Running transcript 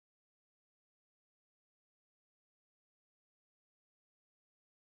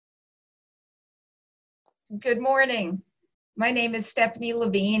Good morning. My name is Stephanie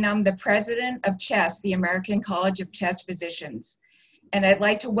Levine. I'm the president of CHEST, the American College of Chest Physicians. And I'd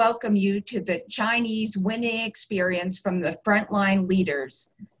like to welcome you to the Chinese winning experience from the frontline leaders,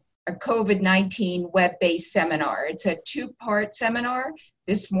 a COVID-19 web-based seminar. It's a two-part seminar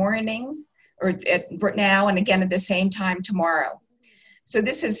this morning, or now and again at the same time tomorrow. So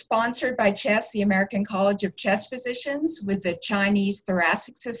this is sponsored by CHEST, the American College of Chest Physicians, with the Chinese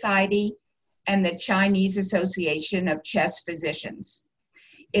Thoracic Society and the Chinese Association of Chest Physicians.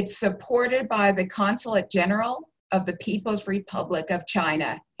 It's supported by the Consulate General of the People's Republic of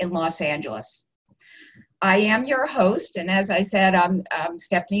China in Los Angeles. I am your host, and as I said, I'm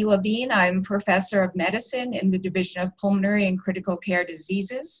Stephanie Levine. I'm professor of medicine in the Division of Pulmonary and Critical Care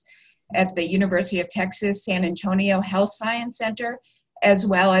Diseases at the University of Texas San Antonio Health Science Center, as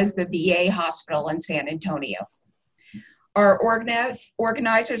well as the VA Hospital in San Antonio. Our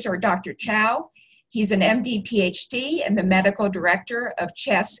organizers are Dr. Chow. He's an MD, PhD, and the medical director of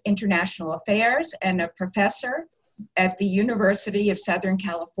CHEST International Affairs and a professor at the University of Southern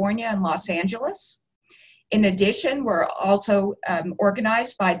California in Los Angeles. In addition, we're also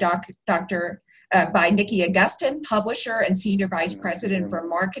organized by by Nikki Augustin, publisher and senior vice president for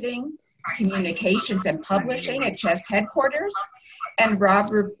marketing, communications, and publishing at CHEST headquarters, and Rob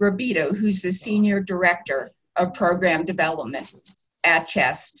Robito, who's the senior director of program development at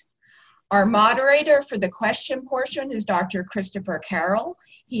CHEST. Our moderator for the question portion is Dr. Christopher Carroll.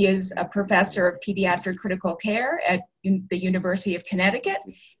 He is a professor of pediatric critical care at the University of Connecticut,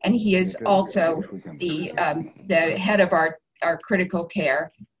 and he is also the head of our critical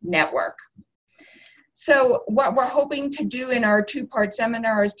care network. So what we're hoping to do in our two-part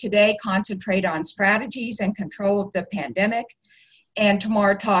seminars today, concentrate on strategies and control of the pandemic, and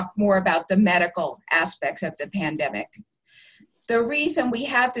tomorrow talk more about the medical aspects of the pandemic. The reason we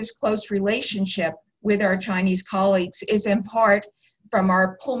have this close relationship with our Chinese colleagues is in part from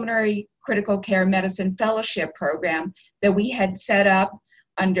our Pulmonary Critical Care Medicine Fellowship Program that we had set up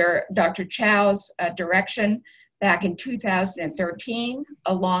under Dr. Chow's direction back in 2013,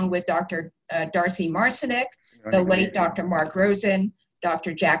 along with Dr. Darcy Marcinek, the late Dr. Mark Rosen,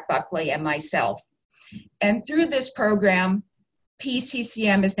 Dr. Jack Buckley, and myself. And through this program,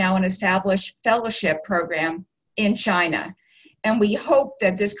 PCCM is now an established fellowship program in China. And we hope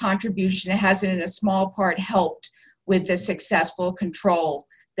that this contribution has in a small part helped with the successful control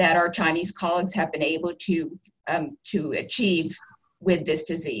that our Chinese colleagues have been able to achieve with this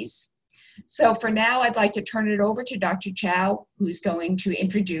disease. So for now, I'd like to turn it over to Dr. Chow, who's going to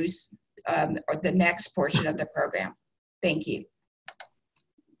introduce the next portion of the program. Thank you.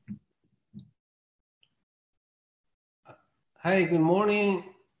 Hi, good morning.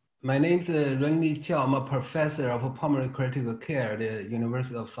 My name is Renli Chow. I'm a professor of pulmonary critical care at the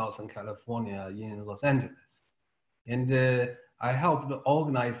University of Southern California in Los Angeles. And I helped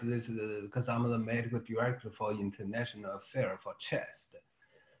organize this because I'm the medical director for international affairs for CHEST.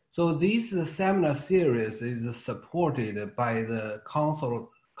 So this seminar series is supported by the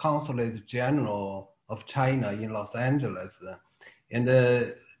Consulate General of China in Los Angeles.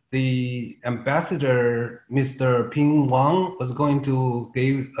 And the ambassador, Mr. Ping Wang, was going to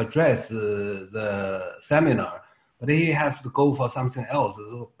address the seminar, but he has to go for something else.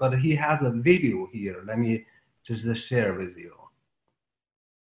 But he has a video here. Let me just share with you.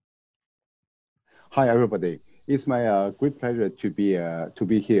 Hi, everybody. It's my great pleasure to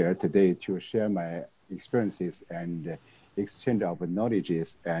be here today to share my experiences and exchange of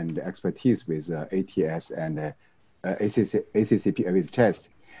knowledges and expertise with ATS and ACCP with CHEST.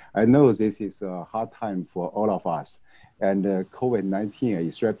 I know this is a hard time for all of us, and COVID-19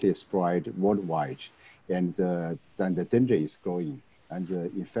 is rapidly spread worldwide, and then the danger is growing, and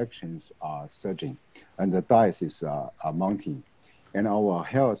the infections are surging, and the deaths is mounting, and our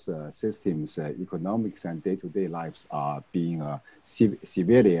health systems, economics, and day-to-day lives are being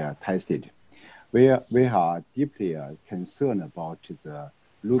severely tested. We are deeply concerned about the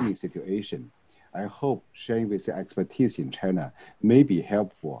looming situation. I hope sharing this expertise in China may be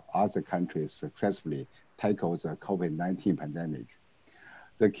helpful other countries successfully tackle the COVID-19 pandemic.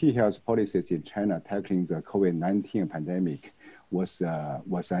 The key health policies in China tackling the COVID-19 pandemic was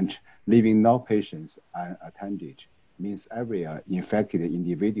leaving no patients unattended. Means every infected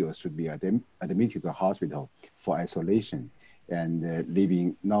individual should be admitted to the hospital for isolation and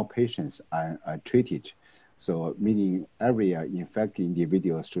leaving no patients untreated. So meaning every infected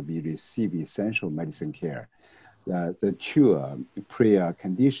individual should be receive essential medicine care. The two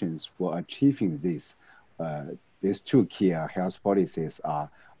preconditions for achieving this, these two key health policies are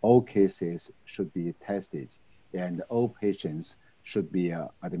all cases should be tested and all patients should be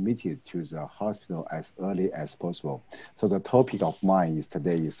admitted to the hospital as early as possible. So the topic of mine is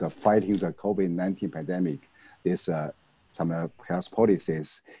today is fighting the COVID-19 pandemic. This some health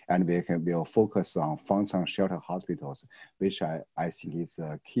policies, and we'll focus on Fangcang Shelter Hospitals, which I think is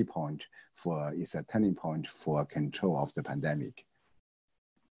a key point for, is a turning point for control of the pandemic.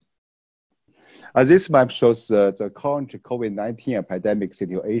 This map shows the current COVID-19 pandemic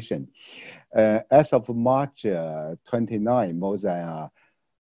situation. As of March 29, more than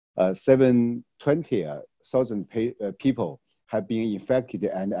 720,000 people have been infected,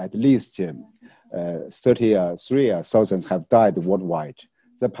 and at least 33,000 have died worldwide.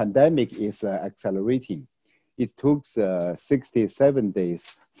 The pandemic is accelerating. It took 67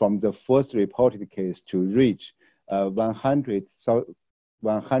 days from the first reported case to reach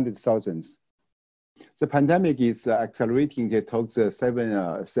 100,000. The pandemic is accelerating. It took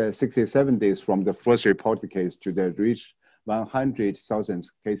 67 days from the first reported case to the reach 100,000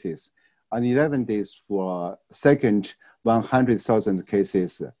 cases, and 11 days for second 100,000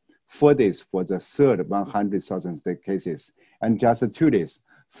 cases, 4 days for the third 100,000 cases, and just 2 days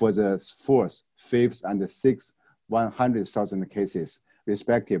for the fourth, fifth, and the sixth 100,000 cases,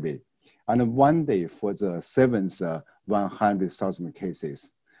 respectively, and 1 day for the seventh 100,000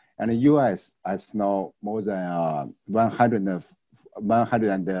 cases. And the US has now more than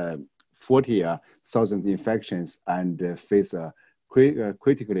 140,000 infections and face a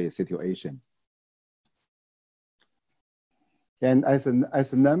critical situation. And as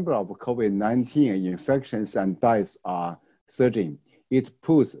a number of COVID-19 infections and deaths are surging, it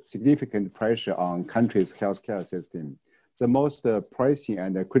puts significant pressure on countries' healthcare system. The most pressing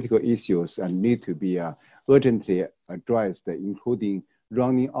and critical issues need to be urgently addressed, including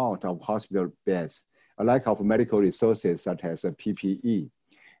running out of hospital beds, a lack of medical resources such as PPE.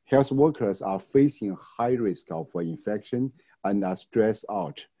 Health workers are facing high risk of infection and are stressed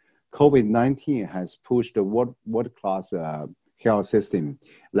out. COVID-19 has pushed the world-class health system,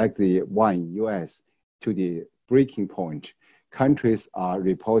 like the one in US, to the breaking point. Countries are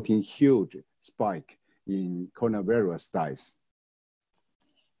reporting huge spike in coronavirus deaths.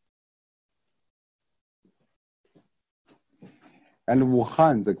 And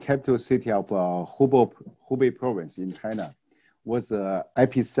Wuhan, the capital city of Hubei province in China, was the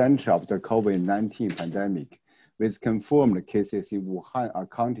epicenter of the COVID-19 pandemic, with confirmed cases in Wuhan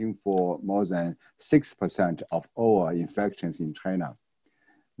accounting for more than 6% of all infections in China.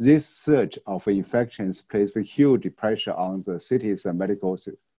 This surge of infections placed huge pressure on the city's medical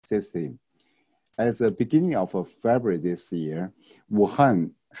system. At the beginning of February this year,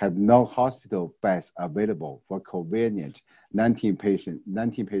 Wuhan had no hospital beds available for COVID-19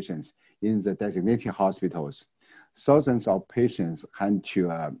 patients in the designated hospitals. Thousands of patients had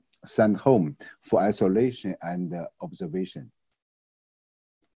to sent home for isolation and observation.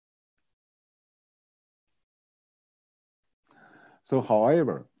 So,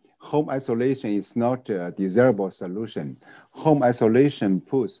 however, home isolation is not a desirable solution. Home isolation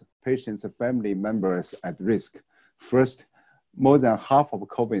puts patients' family members at risk. First, more than half of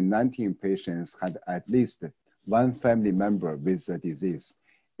COVID-19 patients had at least one family member with the disease,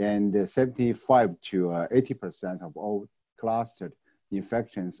 and 75 to 80% of all clustered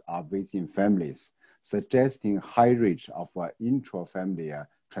infections are within families, suggesting high risk of intra-family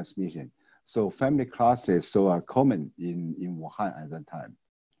transmission. So family clusters so common in Wuhan at that time.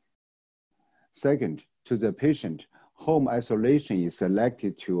 Second, to the patient, home isolation is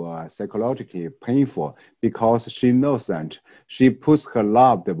likely to psychologically painful because she knows that she puts her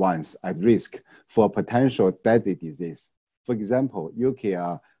loved ones at risk for potential deadly disease. For example,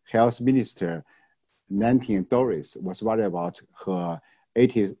 UK Health Minister Nancy Dorries was worried about her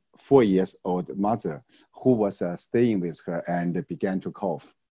 84-year-old mother who was staying with her and began to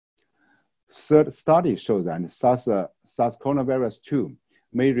cough. Third study shows that SARS-CoV-2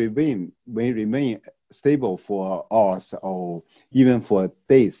 may remain stable for hours or even for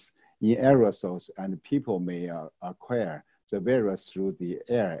days in aerosols, and people may acquire the virus through the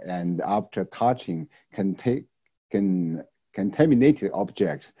air and after touching contaminated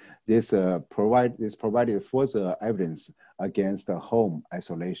objects. This provided further evidence against home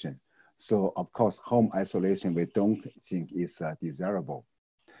isolation. So of course, home isolation we don't think is desirable.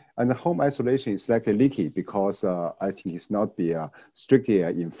 And the home isolation is likely leaky because I think it's not be strictly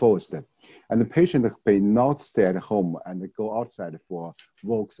enforced. And the patient may not stay at home and go outside for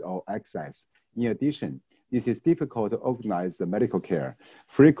walks or exercise. In addition, it is difficult to organize the medical care,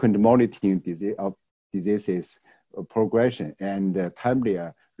 frequent monitoring of diseases progression, and timely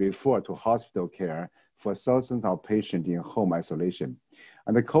refer to hospital care for thousands of patients in home isolation.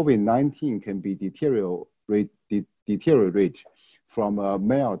 And the COVID-19 can be deteriorate from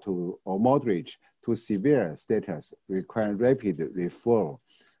mild to or moderate to severe status require rapid referral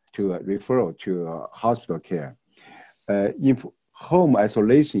to hospital care. If home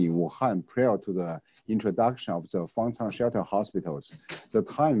isolation in Wuhan prior to the introduction of the Fangcang shelter hospitals, the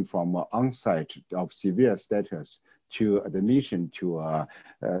time from onset of severe status to admission to a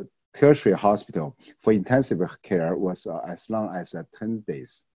tertiary hospital for intensive care was as long as 10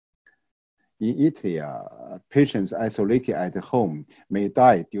 days. In Italy, patients isolated at home may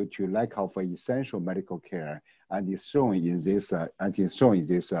die due to lack of essential medical care, and is shown in this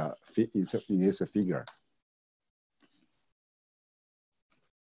figure.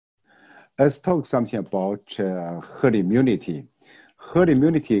 Let's talk something about herd immunity. Herd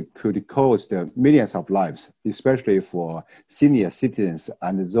immunity could cost millions of lives, especially for senior citizens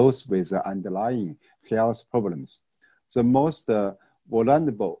and those with underlying health problems. The most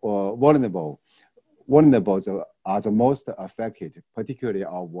vulnerable are the most affected, particularly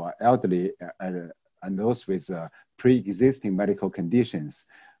our elderly and those with pre-existing medical conditions,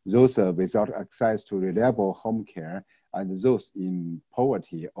 those without access to reliable home care, and those in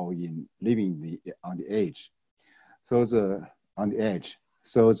poverty or in living on the edge. So the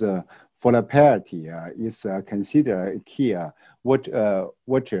volatility is considered a key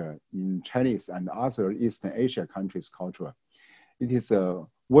virtue in Chinese and other Eastern Asia countries' culture. It is a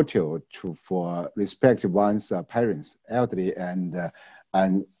virtue for respect one's parents, elderly, and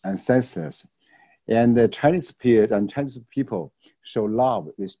ancestors. And the Chinese people show love,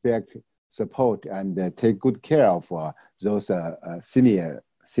 respect, support, and take good care of those senior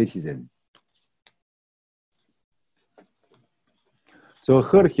citizens. So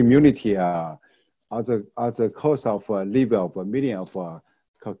herd immunity are the cause of life of millions of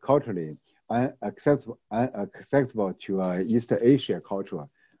culturally unacceptable to East Asia culture.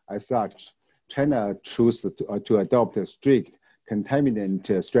 As such, China chose to adopt strict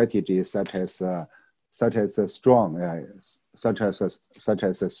containment strategies such as strong.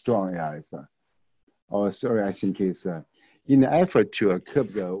 Oh, sorry, I think it's in the effort to curb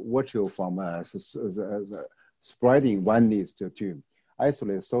the virtue from spreading. One needs to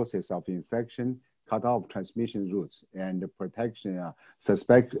isolate sources of infection, cut off transmission routes, and protection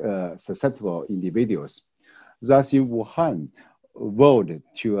susceptible individuals. Thus, in Wuhan, vowed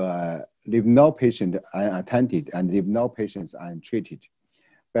to leave no patient unattended and leave no patients untreated.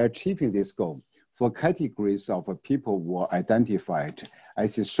 By achieving this goal, 4 categories of people were identified,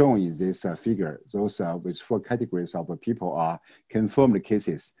 as is shown in this figure. Those with 4 categories of people are confirmed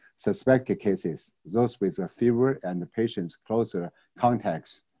cases, suspected cases, those with a fever, and the patient's closer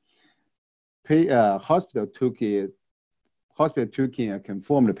contacts. Hospital took in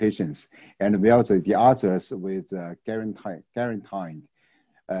confirmed patients, and while the others with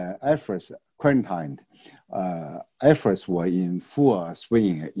quarantined. Efforts were in full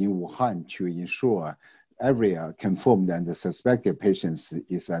swing in Wuhan to ensure every confirmed and suspected patients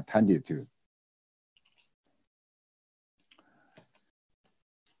is attended to.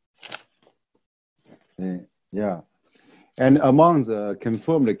 Yeah, and among the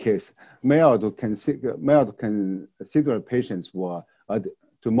confirmed case, mild considered patients were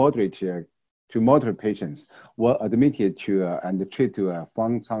to moderate patients were admitted to and treated to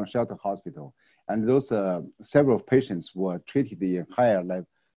Fangcang Shelter Hospital, and those several patients were treated in higher level.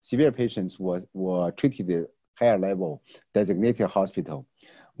 Severe patients were treated at higher level designated hospital.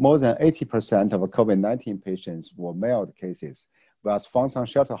 More than 80% of COVID-19 patients were mild cases, whereas Fangcang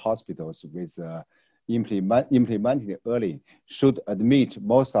Shelter hospitals with implemented early should admit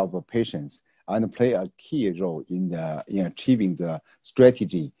most of the patients and play a key role in achieving the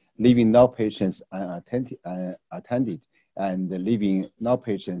strategy, leaving no patients unattended and leaving no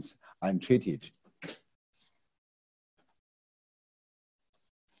patients untreated.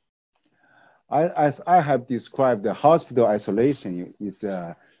 As I have described, the hospital isolation is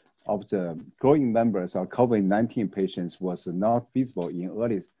of the growing numbers of COVID-19 patients was not feasible in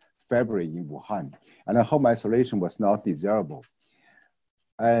early February in Wuhan, and home isolation was not desirable.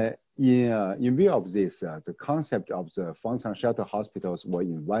 In view of this, the concept of the Fangcang Shelter hospitals were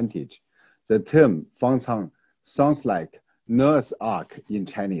invented. The term Fangcang sounds like Noah's Ark in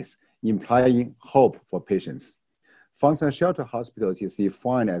Chinese, implying hope for patients. Fangcang Shelter hospitals is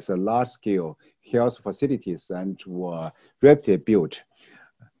defined as a large-scale health facilities and were rapidly built,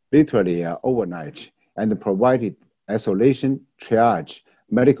 literally overnight, and provided isolation, triage,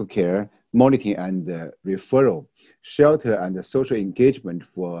 medical care, monitoring and referral, shelter and social engagement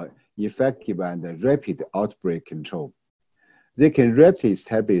for effective and rapid outbreak control. They can rapidly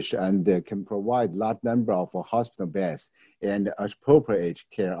establish and can provide large number of hospital beds and appropriate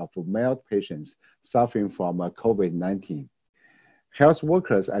care of mild patients suffering from COVID-19. Health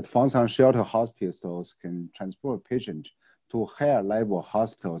workers at Fangcang Shelter Hospitals can transport patients to higher level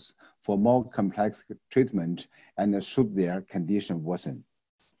hospitals for more complex treatment and should their condition worsen.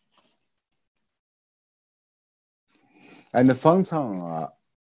 And the Fangcang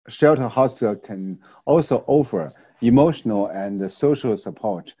Shelter Hospital can also offer emotional and social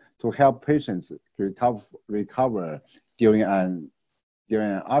support to help patients recover during an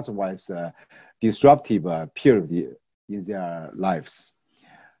otherwise disruptive period in their lives.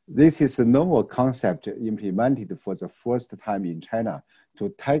 This is a novel concept implemented for the first time in China to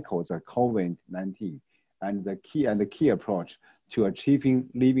tackle the COVID-19 and the key approach to achieving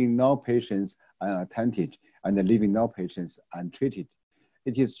leaving no patients unattended and leaving no patients untreated.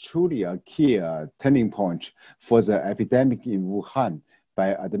 It is truly a key turning point for the epidemic in Wuhan by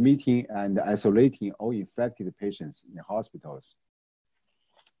admitting and isolating all infected patients in hospitals.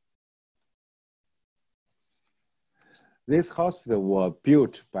 This hospital was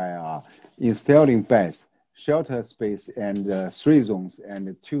built by installing beds, shelter space, and 3 zones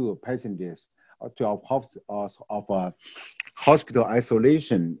and 2 passengers of hospital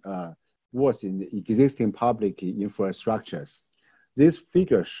isolation wards in the existing public infrastructures. This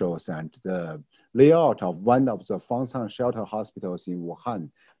figure shows that the layout of one of the Fangcang Shelter Hospitals in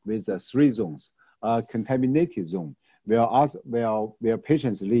Wuhan with the 3 zones, a contaminated zone where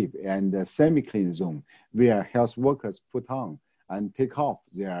patients live, and a semi-clean zone where health workers put on and take off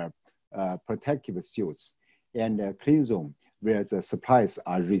their protective suits, and a clean zone where the supplies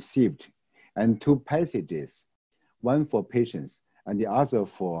are received, and 2 passages, one for patients and the other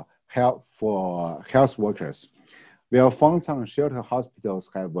for health workers. Where Fangcang Shelter Hospitals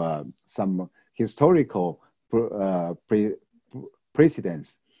have some historical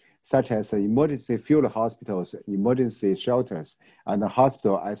precedents, such as emergency field hospitals, emergency shelters, and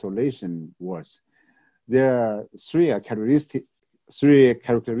hospital isolation wards. There are 3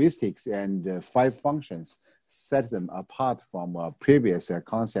 characteristics and 5 functions set them apart from a previous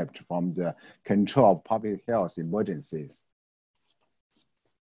concept from the control of public health emergencies.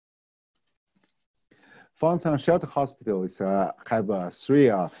 Fangcang Shelter Hospitals have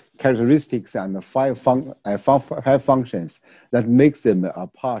 3 characteristics and 5 functions that makes them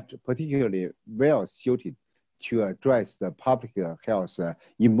apart, particularly well suited to address the public health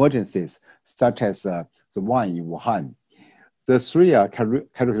emergencies, such as the one in Wuhan. The 3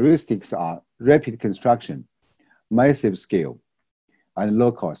 characteristics are rapid construction, massive scale, and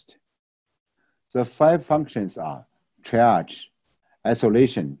low cost. The 5 functions are triage,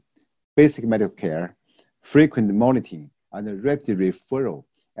 isolation, basic medical care, frequent monitoring, and rapid referral,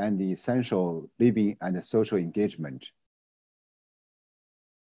 and essential living and social engagement.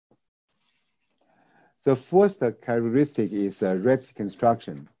 The first characteristic is rapid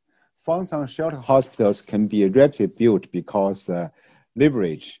construction. Fangcang Shelter Hospitals can be rapidly built because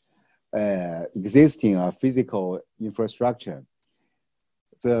leverage existing physical infrastructure.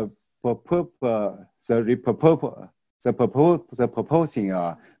 The proposing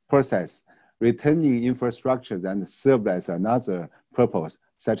process returning infrastructures and serve as another purpose,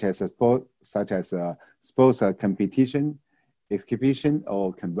 such as sports competition, exhibition,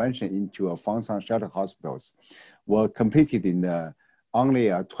 or convention into Fangcang Shelter Hospitals, were completed in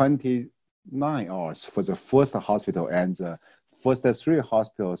only 29 hours for the first hospital, and the first 3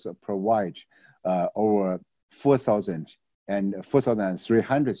 hospitals provide over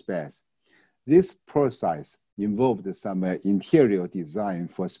 4,300 beds. This process involved some interior design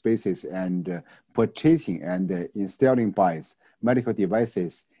for spaces and purchasing and installing beds, medical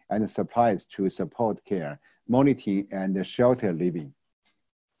devices, and supplies to support care, monitoring, and shelter living.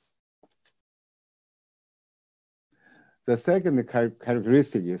 The second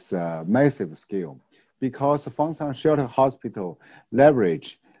characteristic is massive scale. Because Fangcang Shelter Hospital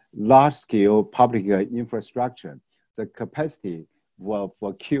leverage large-scale public infrastructure, the capacity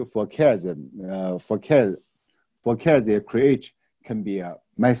for care they create can be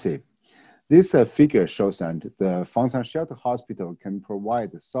massive. This figure shows that the Fangcang Shelter Hospital can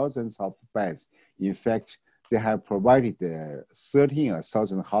provide thousands of beds. In fact, they have provided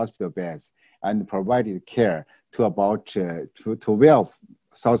 13,000 hospital beds and provided care to about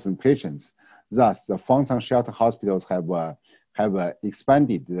 12,000 patients. Thus, the Fangcang Shelter Hospitals have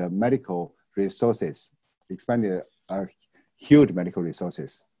expanded the medical resources, huge medical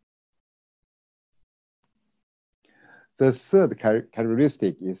resources. The third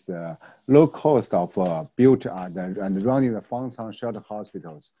characteristic is the low cost of built and running the Fangcang Shelter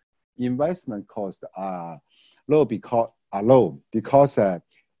Hospitals. Investment costs are low because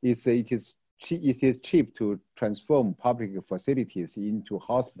it is cheap to transform public facilities into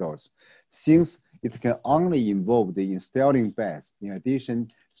hospitals. Since It can only involve the installing beds. In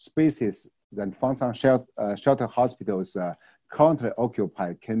addition, spaces that Fangchang shelter hospitals currently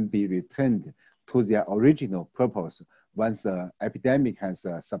occupy can be returned to their original purpose once the epidemic has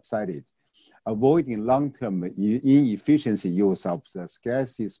subsided, avoiding long-term inefficiency use of the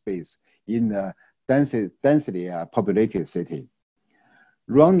scarcity space in a densely populated city.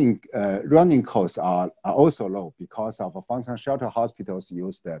 Running costs are also low because of Fangchang shelter hospitals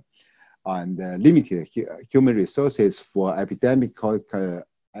used and limited human resources for epidemic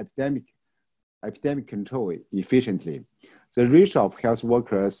control efficiently. The ratio of health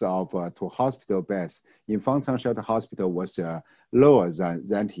workers to hospital beds in Fangchang Shelter Hospital was lower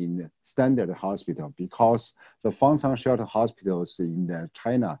than in standard hospital because the Fangchang Shelter hospitals in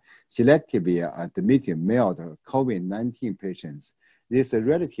China selectively admitted mild COVID-19 patients. This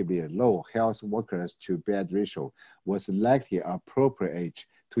relatively low health workers to bed ratio was likely appropriate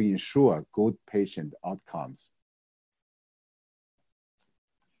to ensure good patient outcomes.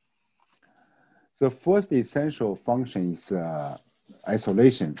 The first essential function is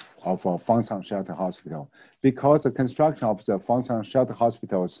isolation of a Fangchang Shelter Hospital. Because the construction of the Fangchang Shelter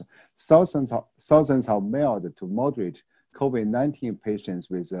Hospitals, thousands of mild to moderate COVID-19 patients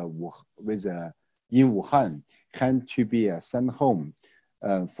in Wuhan had to be sent home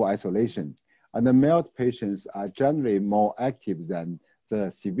for isolation. And the mild patients are generally more active than the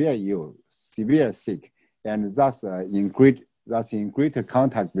severe sick, and thus in greater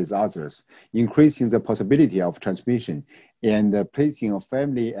contact with others, increasing the possibility of transmission and placing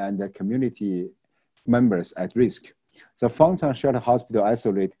family and community members at risk. The Fangchang Shelter Hospital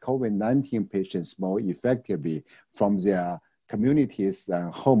isolate COVID-19 patients more effectively from their communities than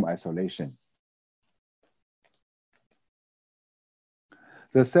home isolation.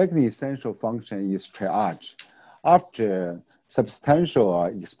 The second essential function is triage. After substantial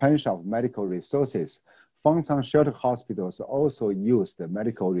expansion of medical resources, Fangchang Shelter Hospitals also use the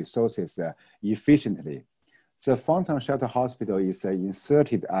medical resources efficiently. The Fangchang Shelter Hospital is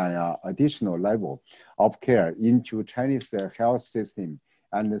inserted an additional level of care into Chinese health system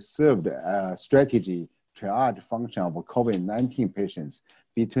and served a strategy triage function of COVID-19 patients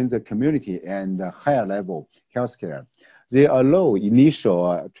between the community and the higher level healthcare. They allow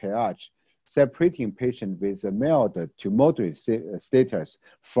initial triage, separating patients with a mild to moderate status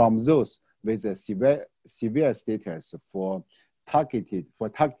from those with a severe status for targeted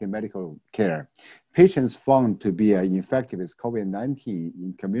medical care. Patients found to be infected with COVID-19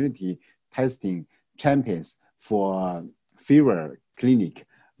 in community testing champions for fever clinic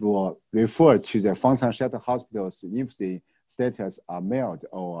were referred to the Fangchang Shelter Hospitals if the status are mild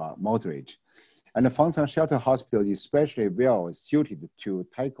or moderate. And the Fangchang Shelter Hospital is especially well suited to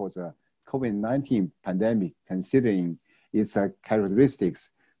tackle the COVID-19 pandemic, considering its characteristics,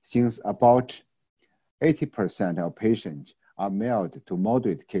 since about 80% of patients are mild to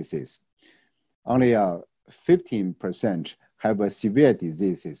moderate cases. Only 15% have severe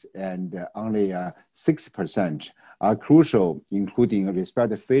diseases, and only 6% are crucial, including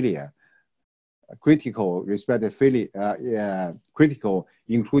respiratory failure, critical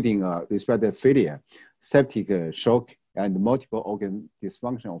including respiratory failure, septic shock, and multiple organ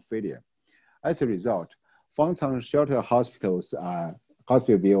dysfunctional failure. As a result, Fangchang Shelter Hospitals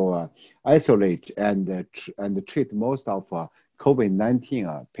will isolate and treat most of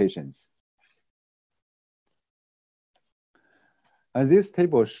COVID-19 patients. And this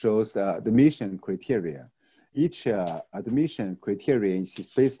table shows the admission criteria. Each admission criterion is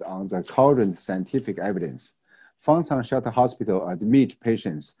based on the current scientific evidence. Fangchang Shelter Hospital admit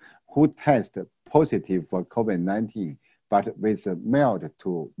patients who test positive for COVID-19, but with a mild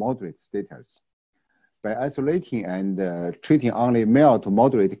to moderate status. By isolating and treating only mild to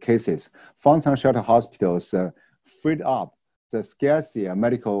moderate cases, Fangchang Shelter Hospitals freed up the scarce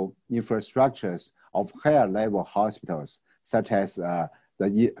medical infrastructures of higher level hospitals, such as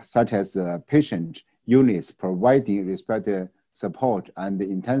the patient units providing respiratory support and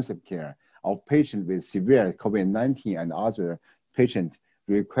intensive care of patients with severe COVID-19 and other patients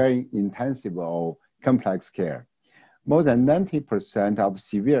requiring intensive or complex care. More than 90% of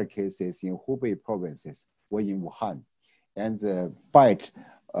severe cases in Hubei provinces were in Wuhan, and the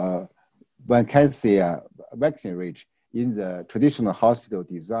one can see vaccine rate in the traditional hospital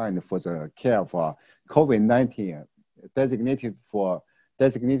designed for the care of COVID-19, designated for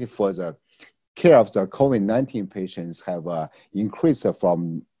the care of the COVID-19 patients have increased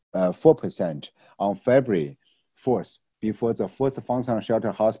from 4% on February 4th, before the first Fangchang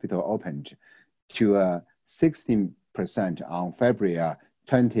Shelter Hospital opened, to 16% on February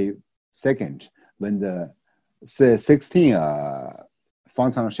 22nd, when the 16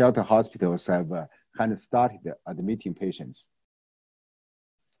 Fangchang Shelter hospitals have had started admitting patients.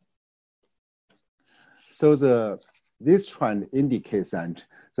 So this trend indicates that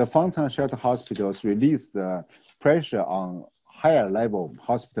the Fangchang Shelter hospitals release the pressure on higher level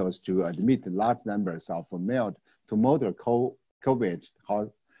hospitals to admit large numbers of mild to moderate COVID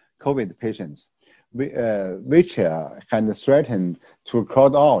patients, which can threaten to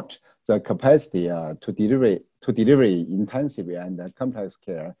crowd out the capacity to deliver intensive and complex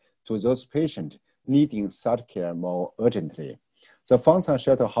care to those patients needing such care more urgently. The Fangchang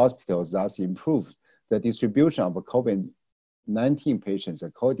Shelter hospitals thus improved the distribution of COVID-19 patients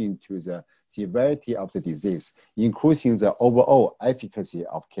according to the severity of the disease, increasing the overall efficacy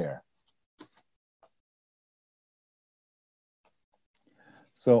of care.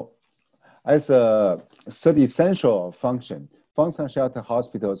 So, as a third essential function, Fangchang Shelter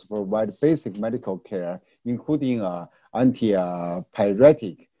hospitals provide basic medical care, including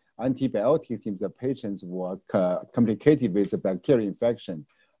antipyretic, antibiotics if the patients were complicated with a bacterial infection,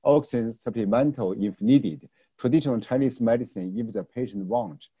 oxygen supplemental if needed, traditional Chinese medicine if the patient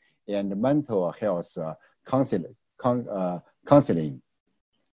wants, and mental health counseling.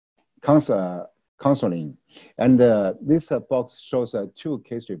 And this box shows 2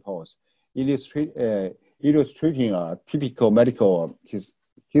 case reports illustrating typical medical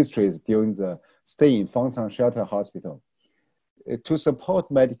histories during the stay in Fangchang Shelter Hospital. To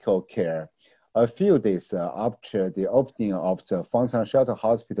support medical care, a few days after the opening of the Fangchang Shelter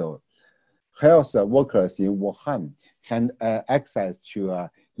Hospital, health workers in Wuhan had access to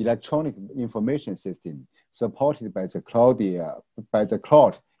electronic information system supported by the cloud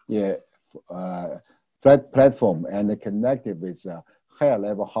platform and connected with higher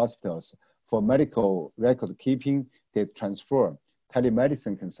level hospitals for medical record keeping, data transfer,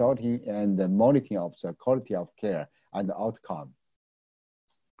 telemedicine consulting, and the monitoring of the quality of care and outcome.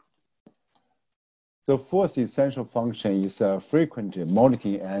 The fourth essential function is frequent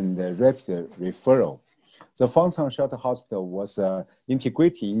monitoring and rapid referral. The Fangchang Shelter Hospital was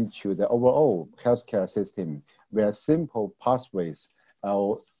integrated into the overall healthcare system where simple pathways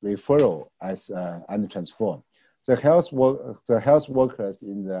of referral and transfer. The health workers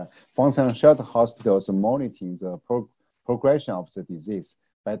in the Fangchang Shelter Hospitals monitoring the progression of the disease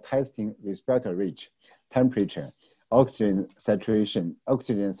by testing respiratory rate, temperature, oxygen saturation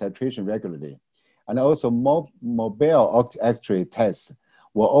regularly. And also mobile X-ray tests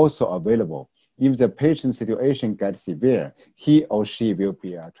were also available. If the patient situation gets severe, he or she will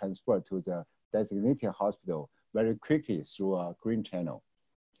be transferred to the designated hospital very quickly through a green channel.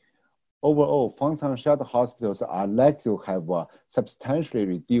 Overall, Fangchang Shelter hospitals are likely to have substantially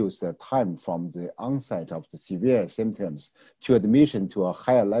reduced the time from the onset of the severe symptoms to admission to a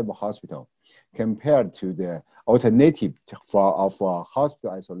higher level hospital compared to the alternative of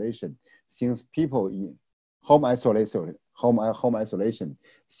hospital isolation, since people in home isolation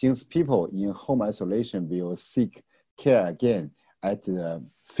will seek care again at the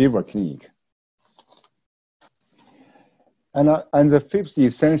fever clinic. And the fifth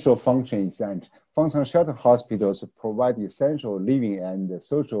essential function is that Fangchang Shelter hospitals provide essential living and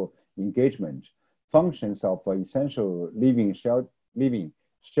social engagement. Functions of essential living, shelter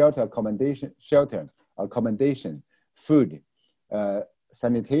accommodation, food,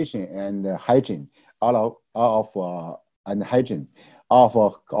 sanitation, and hygiene, of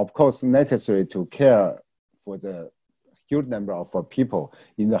course necessary to care for the huge number of people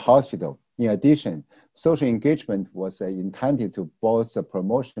in the hospital. In addition, social engagement was intended to both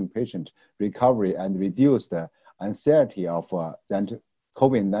promote patient recovery and reduce the anxiety of that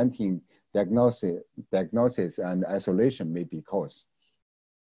COVID-19 diagnosis and isolation may be caused.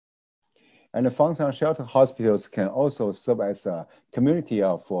 And the Fangchang Shelter hospitals can also serve as a community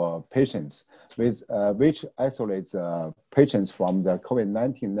of patients, which isolates patients from the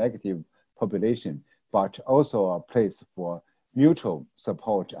COVID-19 negative population, but also a place for mutual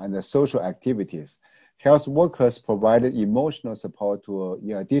support and social activities. Health workers provide emotional support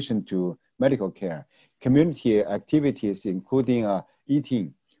in addition to medical care. Community activities including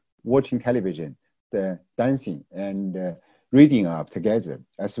eating, watching television, dancing, and reading together,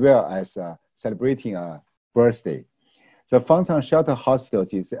 as well as celebrating a birthday. The Fangchang Shelter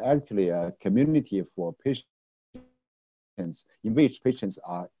Hospitals is actually a community for patients in which patients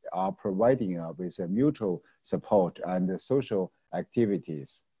are providing with mutual support and social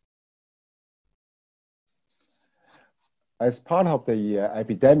activities. As part of the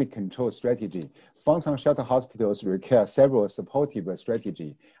epidemic control strategy, Fangchang Shelter hospitals require several supportive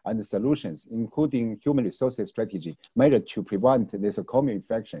strategies and solutions, including human resources strategy, measured to prevent nosocomial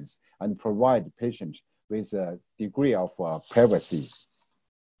infections and provide patients with a degree of privacy.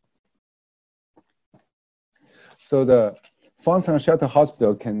 So the Fangchang Shelter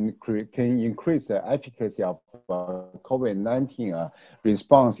Hospital can increase the efficacy of COVID-19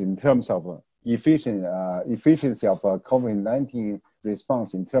 response in terms of efficiency of COVID-19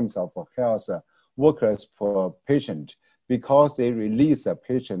 response in terms of health workers per patient, because they release a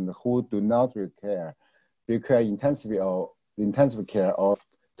patient who do not require intensive care or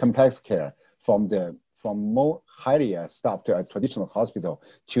complex care from more highly staffed traditional hospital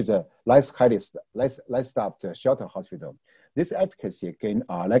to the less staffed shelter hospital. This efficacy gain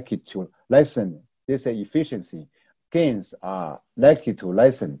are likely to lessen, this efficiency gains are likely to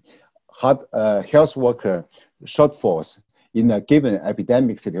lessen health worker shortfalls in a given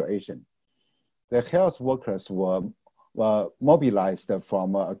epidemic situation. The health workers were mobilized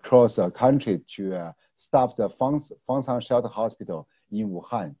from across the country to staff the Fangchang Shelter Hospital in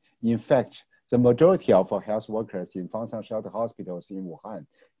Wuhan. In fact, the majority of health workers in Fangchang Shelter Hospitals in Wuhan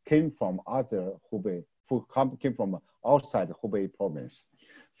came from came from outside Hubei province.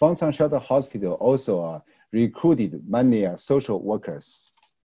 Fangchang Shelter Hospital also recruited many social workers.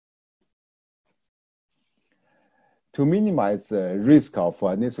 To minimize the risk of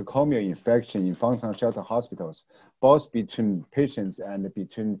nosocomial infection in Fangchang Shelter Hospitals, both between patients and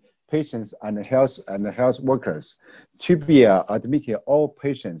health workers, to be admitted, all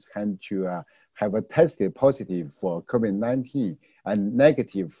patients had to have tested positive for COVID-19 and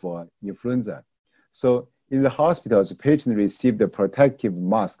negative for influenza. So in the hospitals, patients received the protective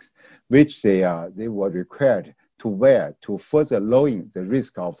masks, which they were required to wear to further lowering the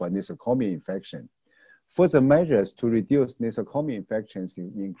risk of nosocomial infection. Further measures to reduce nosocomial infections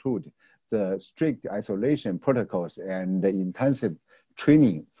include the strict isolation protocols and the intensive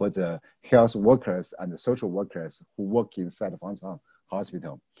training for the health workers and the social workers who work inside the Fangchang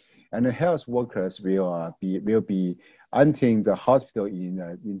Hospital. And the health workers will be entering the hospital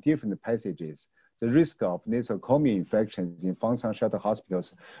in different passages. The risk of nosocomial infections in Fangchang Shelter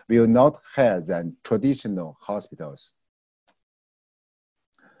Hospitals will not higher than traditional hospitals.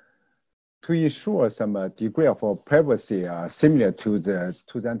 To ensure some degree of privacy similar to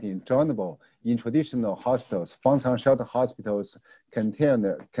that enjoyable in traditional hospitals, Fangchang Shelter Hospitals contained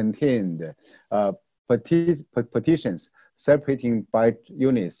partitions separating bed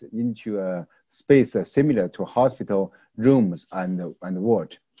units into a space similar to hospital rooms and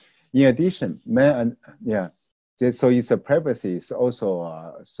ward. In addition, so its privacy is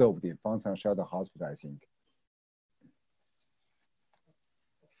also solved in Fangchang Shelter Hospital, I think.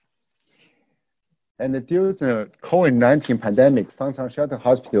 And during the COVID-19 pandemic, Fangchang Shelter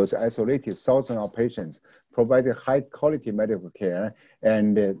Hospitals isolated thousands of patients, provided high-quality medical care,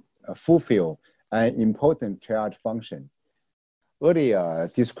 and fulfill an important triage function. Early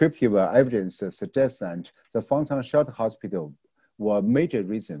descriptive evidence suggests that the Fangchang Shelter Hospital were a major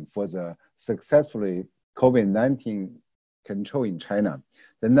reason for the successful COVID-19 control in China.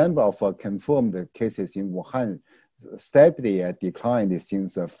 The number of confirmed cases in Wuhan steadily declined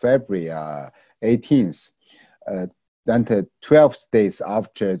since February 18th, then 12 days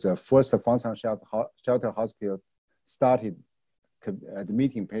after the first Fangchang Shelter Hospital started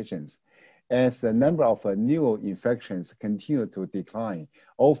admitting patients. As the number of new infections continued to decline,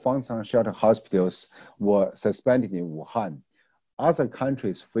 all Fangchang Shelter Hospitals were suspended in Wuhan. Other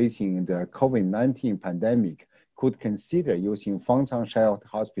countries facing the COVID-19 pandemic could consider using Fangchang Shelter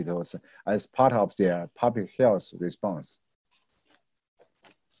Hospitals as part of their public health response.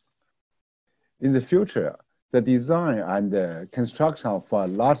 In the future, the design and the construction of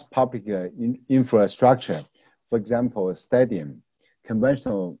large public infrastructure, for example, stadium,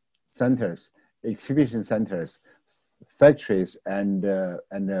 conventional centers, exhibition centers, factories, and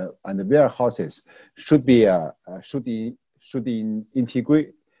warehouses should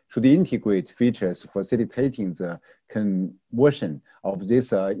integrate features facilitating the conversion of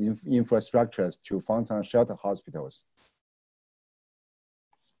these infrastructures to Fangchang Shelter Hospitals.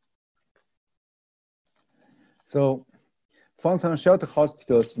 So, Fangchang Shelter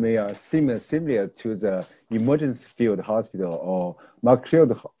Hospitals may seem similar to the emergency field hospital or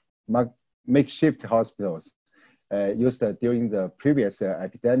makeshift hospitals used during the previous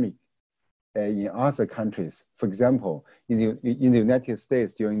epidemic in other countries. For example, in the United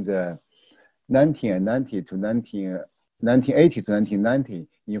States during the 1980 to 1990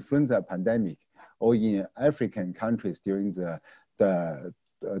 influenza pandemic, or in African countries during the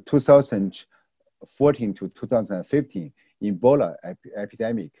 2014 to 2015 Ebola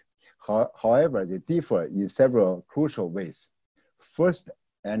epidemic. However, they differ in several crucial ways. First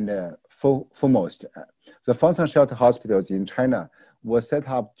and foremost, the Fangchang Shelter Hospitals in China were set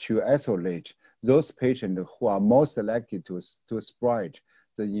up to isolate those patients who are most likely to spread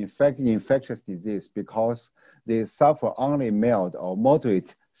the infectious disease because they suffer only mild or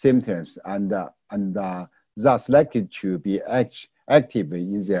moderate symptoms and thus likely to be active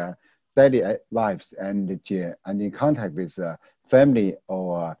in their daily lives and in contact with family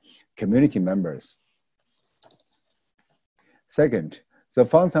or community members. Second, the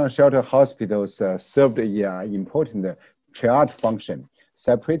Fangcang Shelter Hospitals served an important triage function,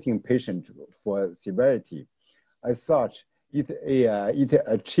 separating patients for severity. As such, it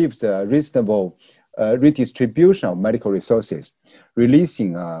achieves a reasonable redistribution of medical resources, released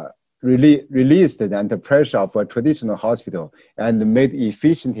the under pressure of a traditional hospital and made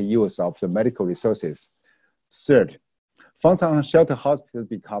efficient use of the medical resources. Third, Fangcang Shelter Hospital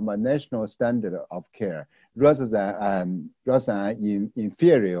become a national standard of care rather than an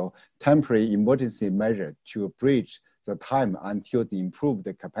inferior temporary emergency measure to bridge the time until the improved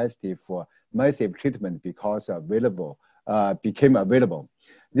capacity for massive treatment became available.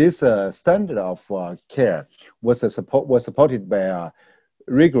 This standard of care was supported by a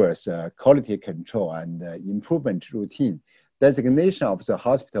rigorous quality control and improvement routine. Designation of the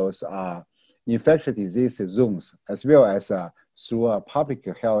hospitals are infectious disease zones, as well as through a public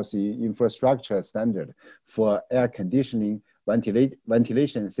health infrastructure standard for air conditioning,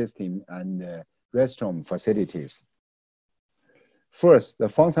 ventilation system, and restroom facilities. First, the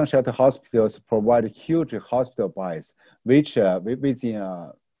Fangcang Shelter Hospitals provide huge hospital beds, which within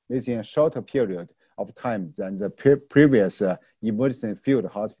a shorter period of time than the previous emergency field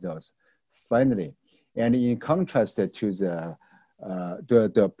hospitals. Finally, and in contrast to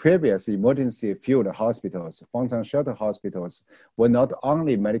the previous emergency field hospitals, Fangcang Shelter Hospitals were not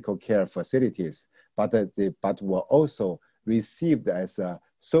only medical care facilities, but were also received as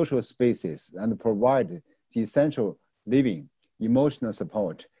social spaces and provide the essential living, emotional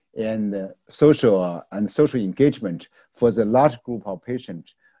support, and social engagement for the large group of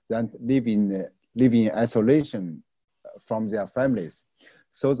patients that live in isolation from their families.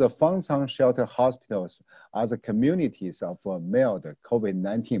 So the Fangcang Shelter Hospitals are the communities of mild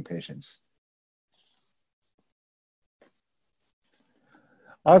COVID-19 patients.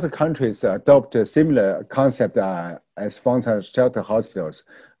 Other countries adopt a similar concept as Fangcang Shelter Hospitals.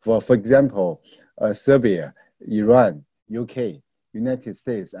 For example, Serbia, Iran, UK, United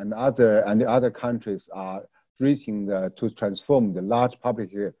States, and other countries are racing to transform the large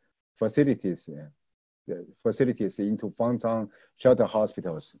public facilities into Fangcang Shelter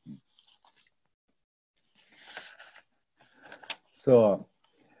Hospitals. So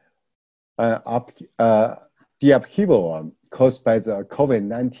the upheaval caused by the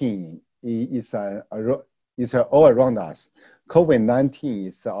COVID-19 is all around us. COVID-19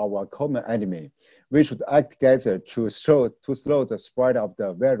 is our common enemy. We should act together to slow the spread of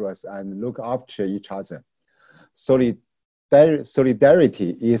the virus and look after each other.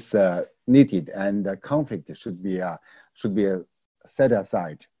 Solidarity is needed, and conflict should be set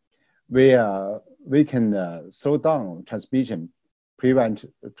aside. We can slow down transmission, prevent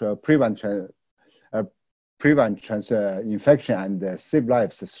infection, and save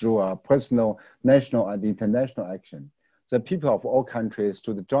lives through personal, national, and international action. The people of all countries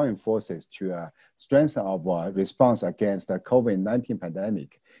should join forces to strengthen our response against the COVID-19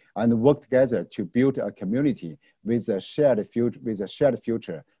 pandemic and work together to build a community with a shared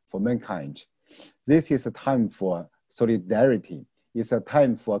future for mankind. This is a time for solidarity. It's a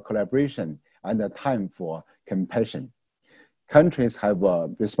time for collaboration and a time for compassion. Countries have a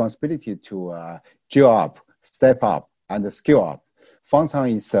responsibility to gear up, step up, and scale up.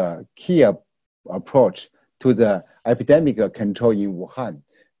 Fangcang is a key approach to the epidemic control in Wuhan,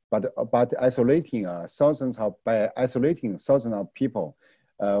 but isolating thousands of people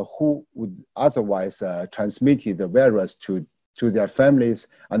who would otherwise transmit the virus to their families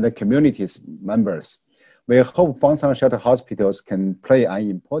and the community's members. We hope Fangcang Shelter Hospitals can play an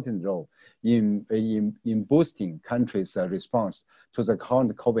important role in boosting countries' response to the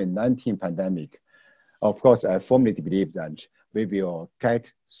current COVID-19 pandemic. Of course, I firmly believe that we will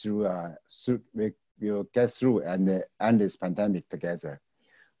get through and end this pandemic together.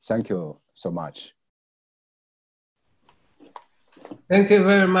 Thank you so much. Thank you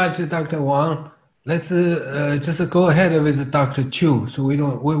very much, Dr. Wang. Let's just go ahead with Dr. Chu. So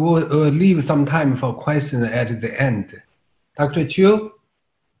we'll leave some time for questions at the end. Dr. Chu?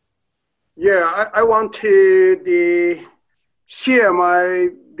 Yeah, I want to share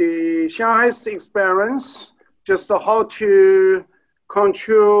the Shanghai's experience, just how to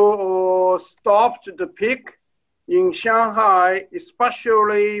control or stop the peak in Shanghai,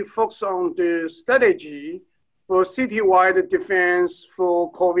 especially focus on the strategy for citywide defense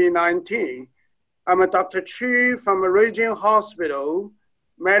for COVID-19. I'm Dr. Chu from a regional hospital.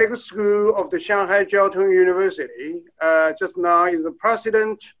 Medical School of the Shanghai Jiao Tong University. Just now is the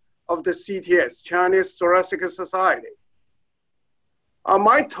president of the CTS, Chinese Thoracic Society.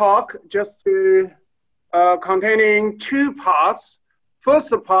 My talk just containing two parts.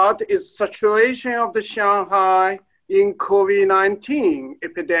 First part is situation of the Shanghai in COVID-19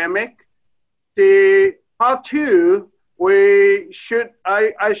 epidemic. The part two, I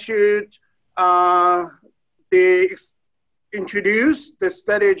should introduce the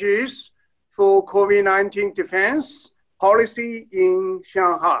strategies for COVID-19 defense policy in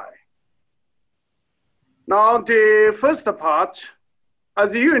Shanghai. Now, the first part,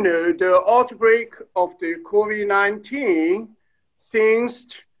 as you know, the outbreak of the COVID-19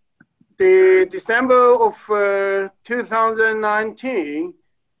 since the December of 2019,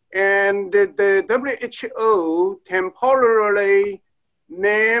 and the WHO temporarily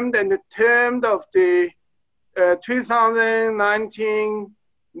named and termed of the 2019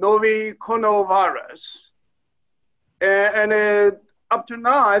 novel coronavirus. And up to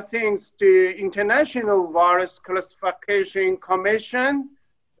now, I think the International Virus Classification Commission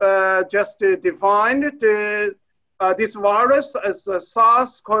just defined this virus as the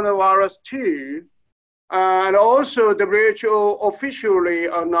SARS coronavirus 2. And also WHO officially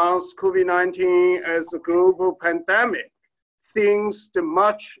announced COVID-19 as a global pandemic since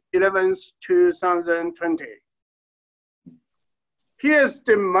March 11th, 2020. Here's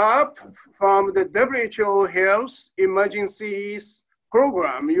the map from the WHO Health Emergencies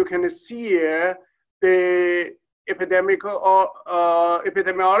Program. You can see here the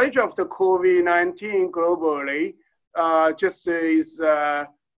epidemiology of the COVID-19 globally. Just is the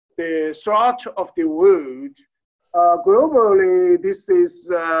threat of the world. Globally, this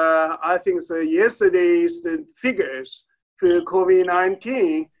is, I think, yesterday's the figures for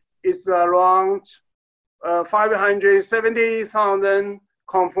COVID-19 is around 570,000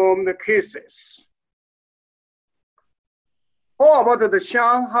 confirmed cases. How about the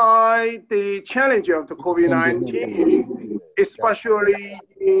Shanghai, the challenge of the COVID-19, especially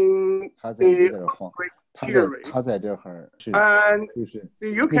in the outbreak period? And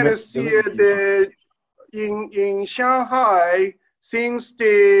you can see in Shanghai, since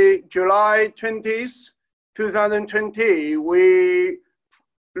the July 20th, 2020, we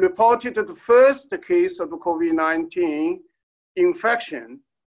reported the first case of COVID-19 infection.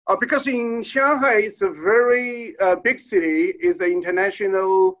 Because in Shanghai, it's a very big city, it's an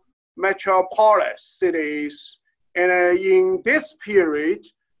international metropolis cities. And in this period,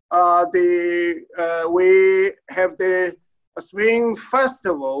 we have the Spring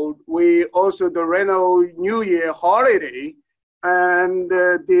Festival, we also the Lunar New Year holiday, and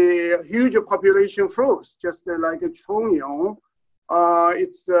the huge population flows, just like Chongyong.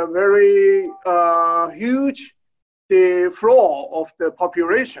 It's a very huge the flow of the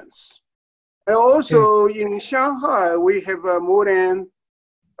populations. And also in Shanghai, we have more than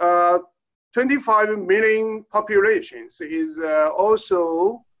 25 million populations. Is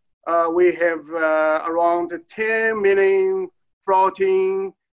also we have around 10 million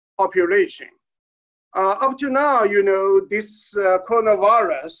floating population. Up to now, you know, this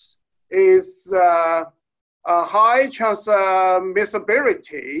coronavirus is a high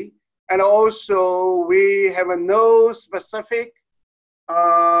transmissibility, and also we have no specific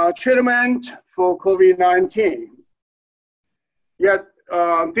treatment for COVID-19. Yet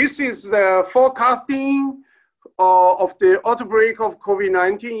this is the forecasting of the outbreak of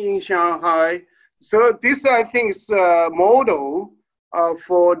COVID-19 in Shanghai. So this, I think, is a model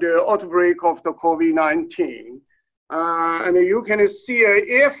for the outbreak of the COVID-19. And you can see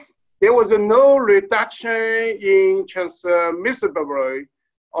if there was no reduction in transmissibility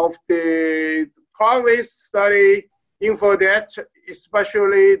of the private study info that,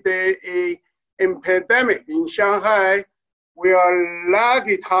 especially the epidemic in Shanghai, we are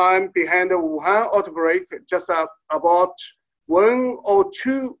lagging time behind the Wuhan outbreak, just about 1 or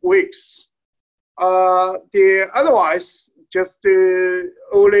 2 weeks. Otherwise, just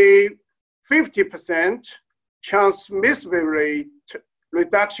only 50% transmissibility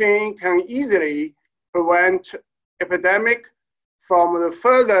reduction can easily prevent epidemic from the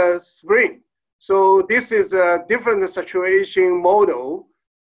further spread. So this is a different situation model.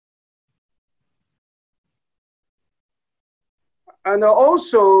 And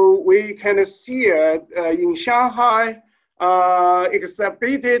also we can see in Shanghai,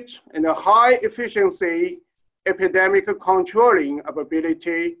 exhibited and a high efficiency epidemic controlling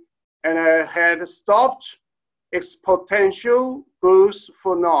ability, and had stopped its potential growth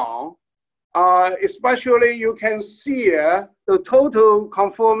for now. Especially you can see the total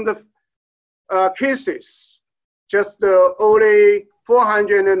confirmed cases, just only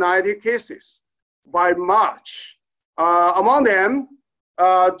 490 cases by March. Among them,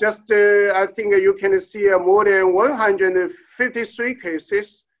 I think you can see more than 153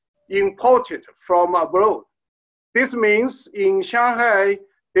 cases imported from abroad. This means in Shanghai,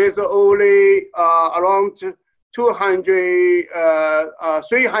 there's only around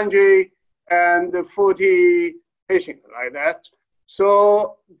 340 patients like that.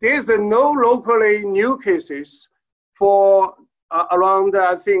 So there's no locally new cases for around,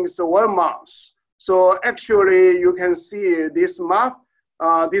 I think, 1 month. So actually, you can see this map.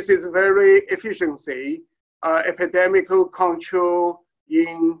 This is very efficiency epidemic control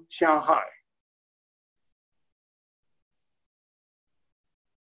in Shanghai.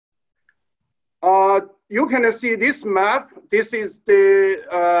 You can see this map. This is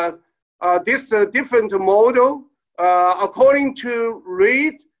the different model. According to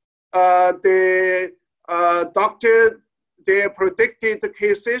Reid, the doctor, they predicted the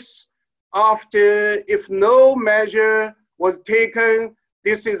cases after, if no measure was taken.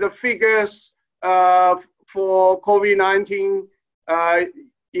 This is the figures for COVID-19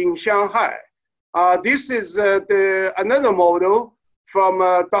 in Shanghai. This is another model from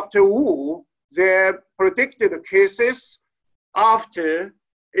Dr. Wu. They predicted the cases after,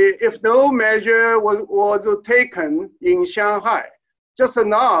 if no measure was taken in Shanghai. Just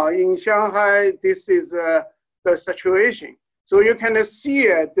now in Shanghai, this is the situation. So you can see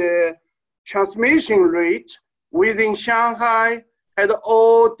the transmission rate within Shanghai had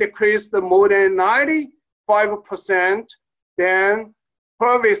all decreased more than 95% than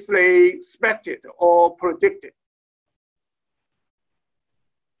previously expected or predicted.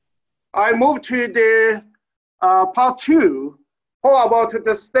 I move to the part 2. How about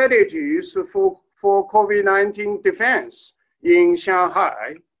the strategies for COVID-19 defense in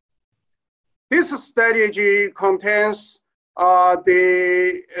Shanghai? This strategy contains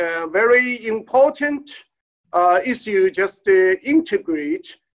the very important issue, just to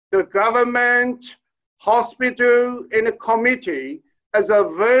integrate the government, hospital, and the committee as a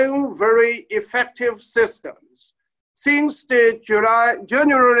very effective systems. Since the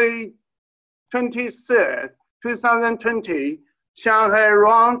January 23rd, 2020, Shanghai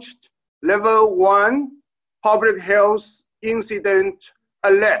launched Level 1 Public Health Incident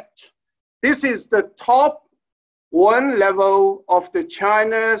Alert. This is the top 1 level of the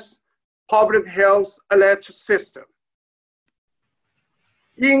China's public health alert system.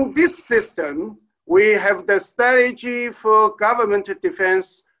 In this system, we have the strategy for government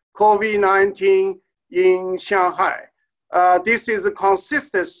defense COVID-19 in Shanghai. This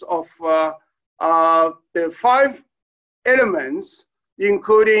consists of the 5 elements,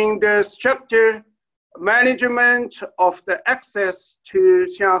 including the structure, management of the access to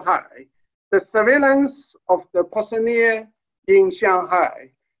Shanghai, the surveillance of the personnel in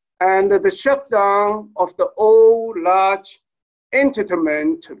Shanghai, and the shutdown of the all large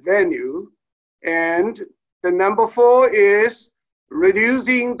entertainment venue. And the number 4 is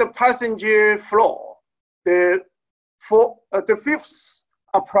reducing the passenger flow. The 5th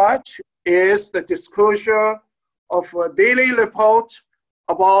approach is the disclosure of a daily report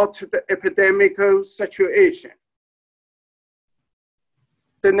about the epidemic situation.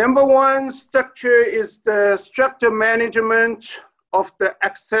 The number 1 structure is the structure management of the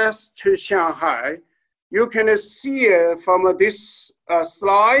access to Shanghai. You can see from this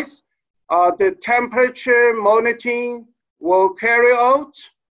slide, the temperature monitoring will carry out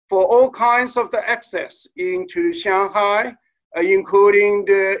for all kinds of the access into Shanghai, including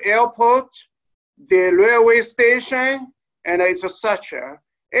the airport, the railway station, and etc.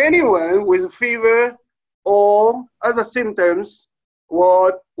 Anyone with fever or other symptoms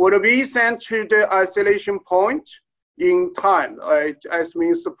would be sent to the isolation point in time, as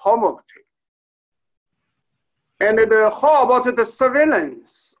means permanently. And how about the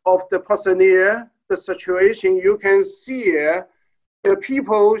surveillance of the personnel, the situation? You can see the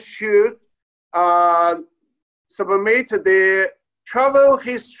people should submit their travel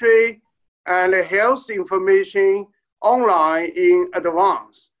history and health information online in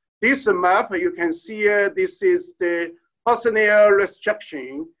advance. This map, you can see this is the personnel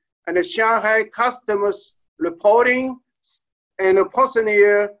restriction and the Shanghai customs reporting and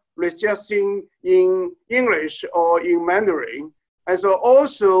personnel restricting in English or in Mandarin. And so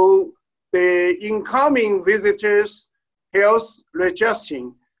also the incoming visitors health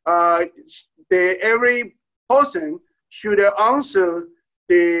restriction. Every person should answer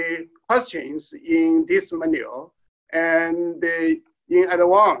the questions in this manual and in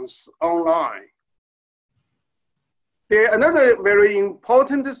advance online. Another very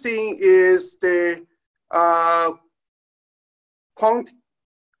important thing is the quarantine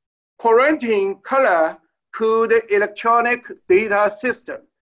color code electronic data system.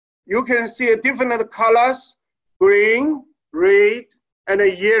 You can see different colors, green, red, and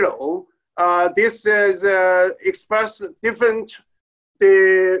yellow. This is express different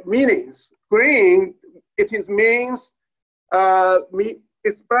the meanings. Green, it is means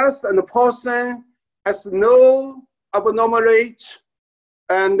express and the person has no abnormality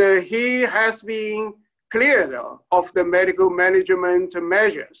and he has been cleared of the medical management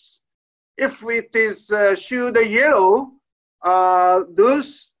measures. If it is showed yellow,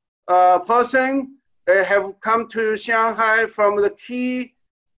 those person have come to Shanghai from the key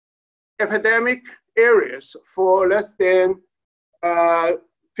epidemic areas for less than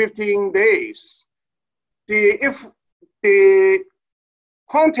 15 days. If the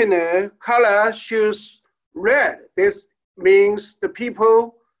container color shows red, this means the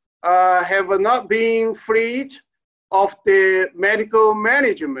people have not been freed of the medical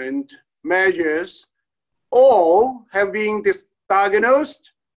management measures or have been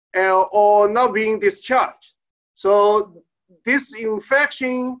diagnosed or not being discharged. So this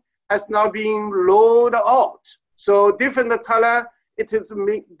infection has not been ruled out. So different color,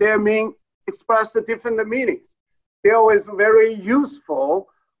 they mean express different meanings. They are always very useful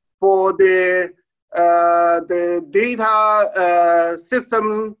for the data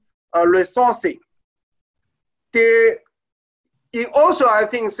system resourcing. Also, I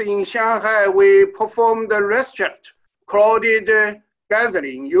think in Shanghai, we perform the restrict crowded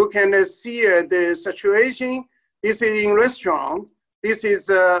gathering. You can see the situation. This is in restaurant. This is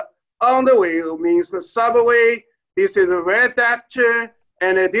on the way, means the subway. This is a viaduct,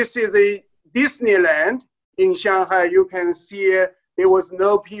 and this is a Disneyland in Shanghai. You can see there was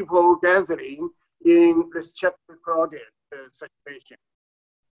no people gathering in restricted crowded situation.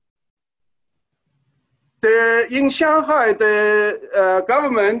 In Shanghai, the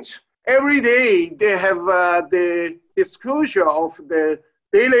government, every day they have the disclosure of the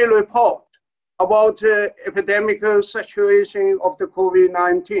daily report about epidemic situation of the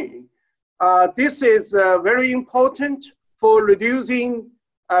COVID-19. This is very important for reducing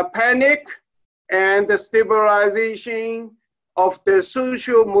panic and the stabilization of the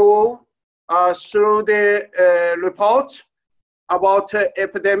social mood through the report about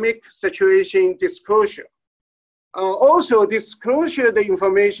epidemic situation disclosure. Also disclosure the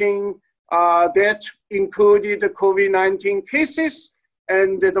information that included the COVID-19 cases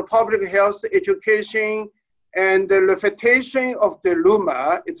and the public health education and the refutation of the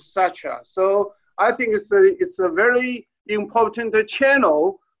rumor, etc. So I think it's a very important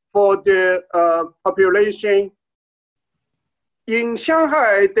channel for the population. In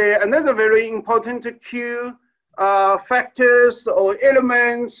Shanghai, another very important key factors or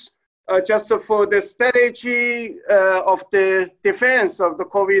elements just for the strategy of the defense of the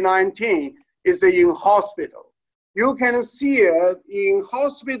COVID-19 is in hospital. You can see in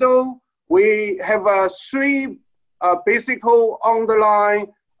hospital, we have three basic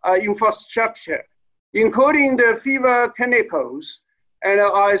underlying infrastructure, including the fever clinicals and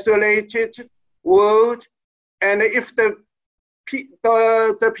isolated ward. And if the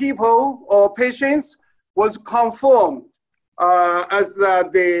people or patients was confirmed as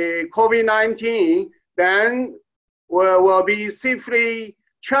the COVID-19, then will be safely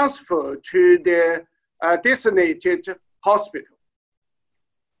transferred to the designated hospital.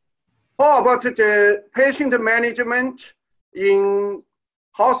 How about the patient management in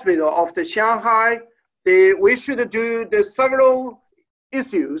hospital of the Shanghai? We should do the several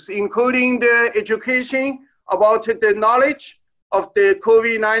issues, including the education about the knowledge of the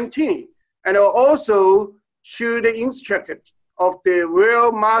COVID-19, and also should instruct of the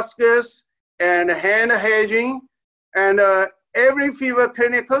wear masks and hand hygiene, and every fever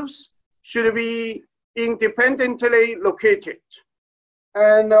clinicals should be independently located.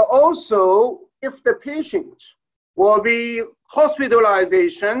 And also, if the patient will be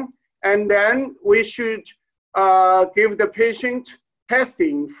hospitalization, and then we should give the patient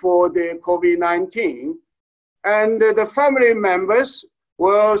testing for the COVID-19, and the family members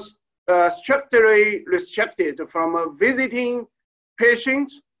were strictly restricted from visiting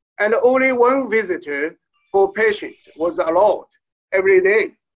patients, and only one visitor per patient was allowed every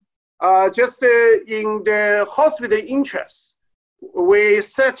day. Just in the hospital interest, we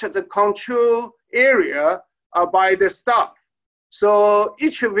set the control area by the staff. So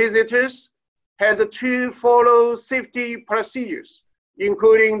each visitors had to follow safety procedures,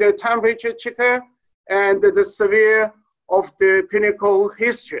 including the temperature checker and the survey of the clinical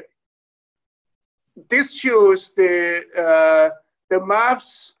history. This shows the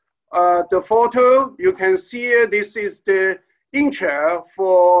maps, the photo. You can see this is the INCHA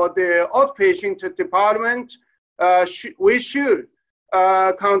for the outpatient department, we should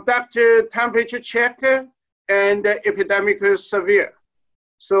conduct a temperature check and epidemic survey.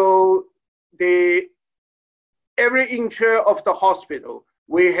 So every INCHA of the hospital,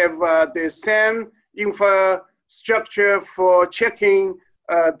 we have the same infrastructure for checking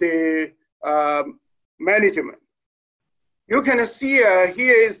the management. You can see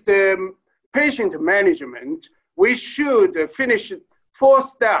here is the patient management. We should finish 4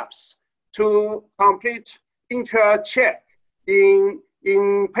 steps to complete INCHA check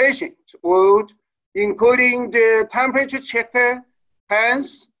in patient ward, including the temperature checker,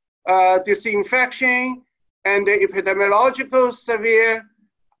 hands, disinfection, and the epidemiological survey,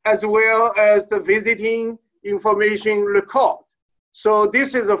 as well as the visiting information record. So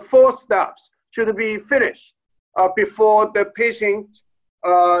this is the 4 steps should be finished before the patient,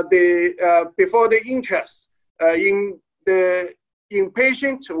 before the interest in the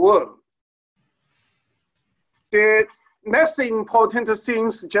inpatient ward. The next important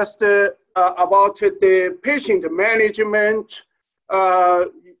things just about the patient management,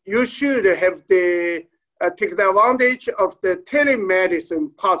 you should have the take the advantage of the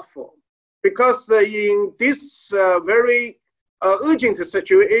telemedicine platform, because in this very urgent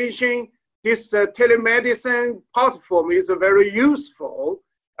situation, this telemedicine platform is very useful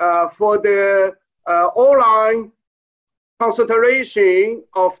for the online consideration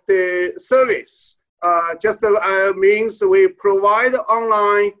of the service. Just means we provide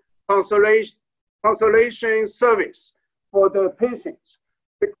online consultation service for the patients,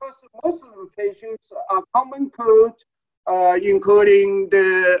 because most of the patients are common cold, including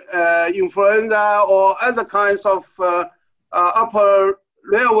the influenza or other kinds of upper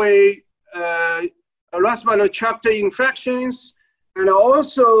airway respiratory tract infections. And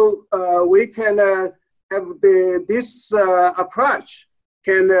also we can have this approach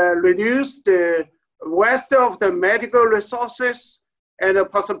can reduce the waste of the medical resources and the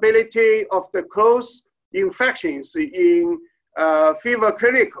possibility of the close infections in fever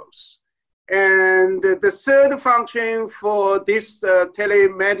clinicals. And the third function for this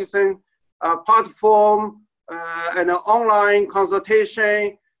telemedicine platform and online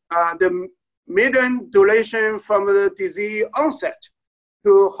consultation, the median duration from the disease onset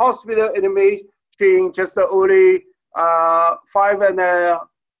to hospital admission just only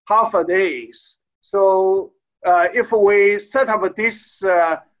 5.5 days. So if we set up this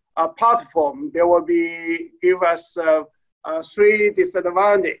platform, there will be give us 3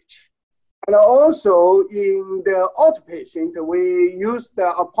 disadvantages. And also in the outpatient, we use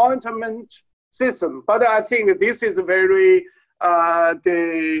the appointment system, but I think this is very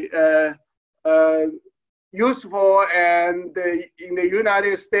useful, and in the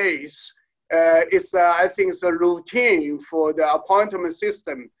United States, it's I think it's a routine for the appointment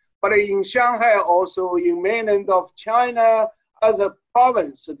system. But in Shanghai, also in mainland of China, as a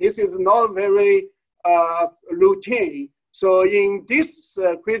province, this is not very routine. So in this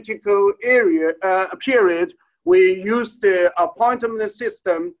critical area period, we use the appointment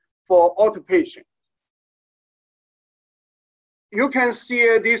system for outpatient. You can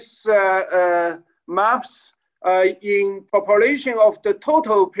see this maps in population of the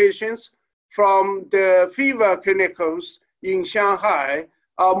total patients from the fever clinicals in Shanghai.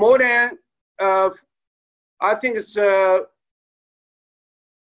 More than, I think it's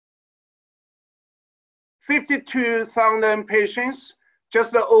 52,000 patients,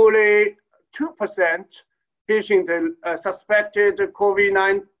 just only 2% patients suspected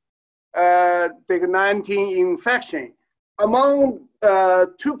COVID-19 infection. Among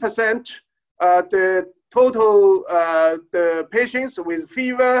 2%, the total the patients with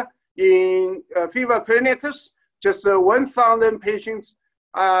fever in fever clinics, just 1,000 patients.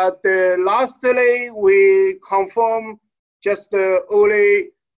 Lastly, we confirm just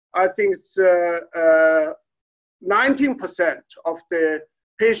only, I think it's 19% of the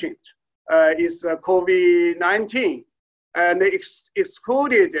patient is COVID-19, and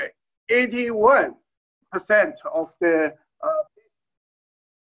excluded 81% of the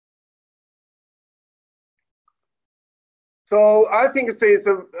So I think it's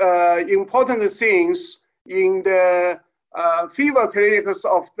important things in the fever clinics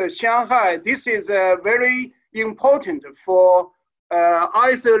of the Shanghai. This is very important for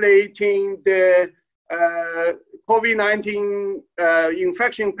isolating the COVID-19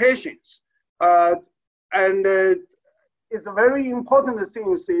 infection patients. And it's a very important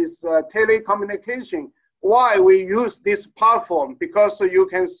thing is telecommunication. Why we use this platform? Because you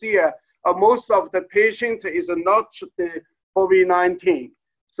can see most of the patient is not the COVID-19.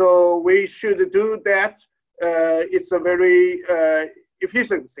 So we should do that it's a very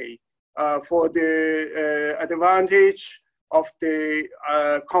efficiency for the advantage of the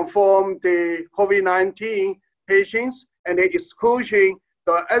conform the COVID-19 patients and excluding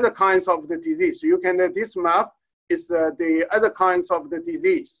the other kinds of the disease. You can, this map is the other kinds of the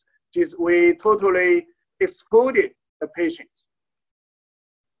disease, which is we totally excluded the patients.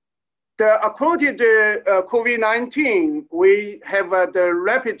 The according to COVID-19, we have the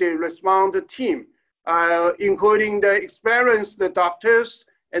rapid response team, including the experienced doctors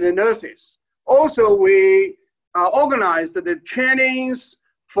and the nurses. Also, we organized the trainings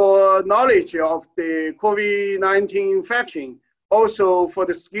for knowledge of the COVID-19 infection, also for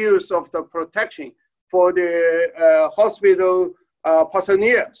the skills of the protection for the hospital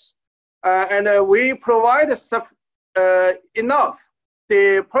personnel. And we provide enough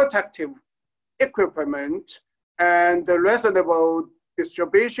the protective equipment and the reasonable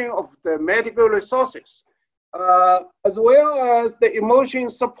distribution of the medical resources, as well as the emotion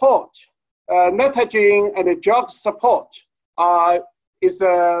support, messaging and the job support is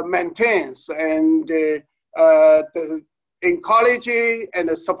maintains and the encouraging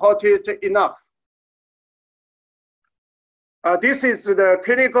and supported enough. This is the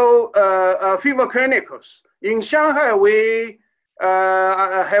clinical fever clinicals. In Shanghai, we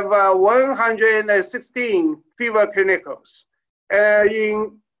have 116 fever clinicals.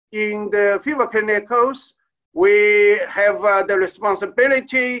 In the fever clinicals, we have the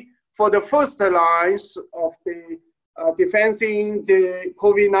responsibility for the first lines of the defending the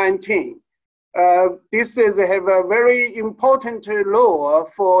COVID-19. This is have a very important role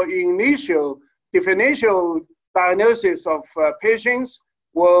for initial differential diagnosis of patients,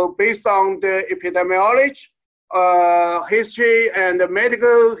 well, based on the epidemiology, history and the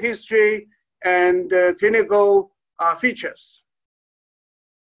medical history and clinical features.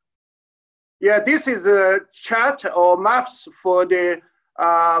 Yeah, this is a chart or maps for the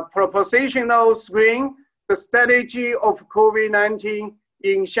propositional screen, the strategy of COVID-19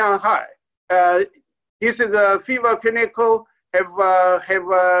 in Shanghai. This is a fever clinical, have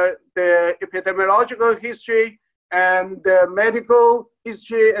the epidemiological history and the medical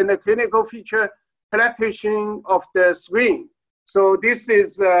history and the clinical feature collection of the screen. So this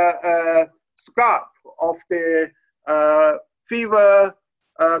is a scope of the fever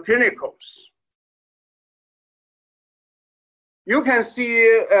clinicals. You can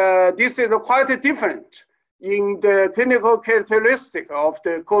see this is quite different in the clinical characteristic of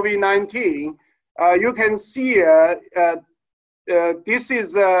the COVID-19. You can see this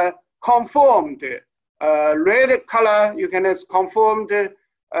is confirmed red color. You can confirm the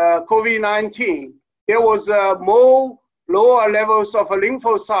COVID-19. There was more lower levels of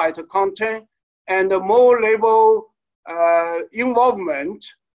lymphocyte content and more level involvement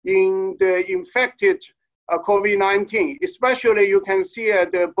in the infected COVID-19. Especially you can see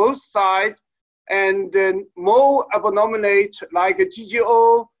the both sides and more abnormality like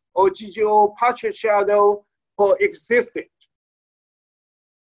GGO or GGO partial shadow coexisted.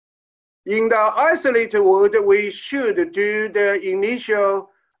 In the isolated world, we should do the initial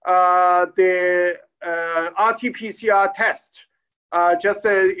the RT-PCR test.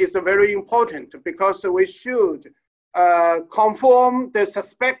 It's very important because we should confirm the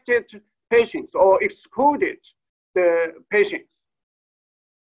suspected patients or excluded the patients.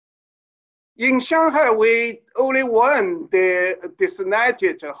 In Shanghai, we only one the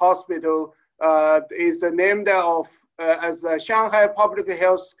designated hospital is named of as a Shanghai Public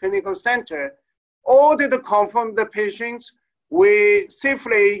Health Clinical Center. All the confirmed patients, we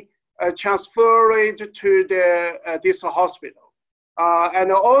safely transfer it to the this hospital.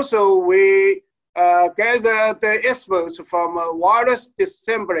 And also we gather the experts from virus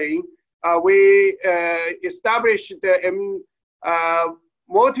disassembling. We established the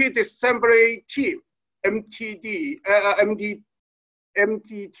multi-disassembly team, MTT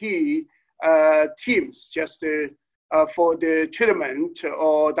teams, just for the treatment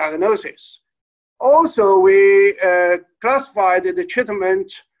or diagnosis. Also, we classified the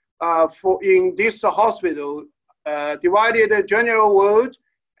treatment for in this hospital, divided the general ward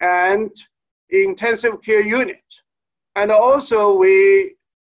and intensive care unit. And also we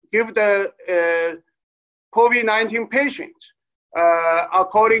give the COVID-19 patient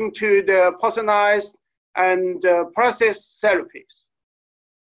according to the personalized and processed therapies.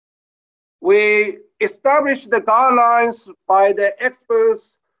 We established the guidelines by the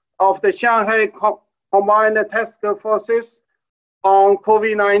experts of the Shanghai Combined Task Forces on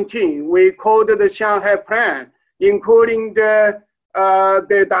COVID-19. We called the Shanghai Plan, including the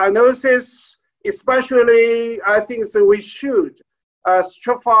diagnosis, especially I think so we should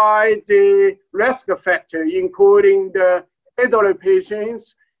stratify the risk factor, including the elderly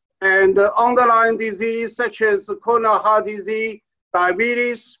patients and underlying disease such as coronary heart disease,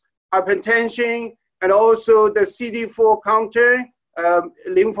 diabetes, hypertension, and also the CD4 counter,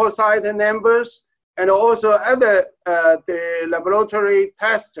 lymphocyte numbers, and also other the laboratory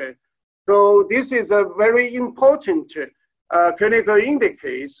tests. So this is a very important clinical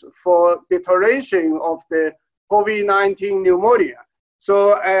indicators for deterioration of the COVID-19 pneumonia.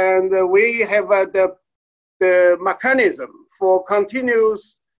 So, and we have the mechanism for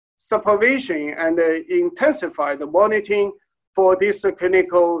continuous supervision and intensify the monitoring for this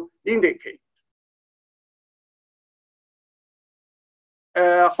clinical indicator.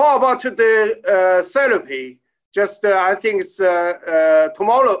 How about the therapy? Just I think it's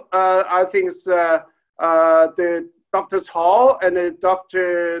tomorrow. I think it's the Dr. Cao and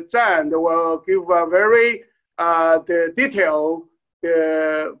Dr. Zhang will give a very the detailed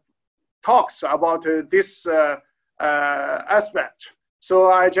talks about this aspect.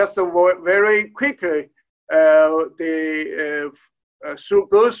 So I just very quickly go through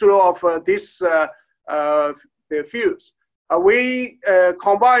of this the fields. We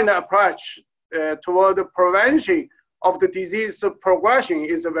combine approach toward the prevention of the disease progression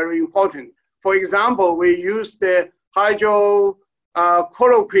is very important. For example, we use the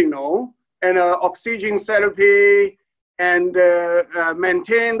hydrochloroquine and oxygen therapy and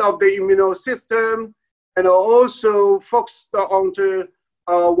maintain of the immune system, and also focused on the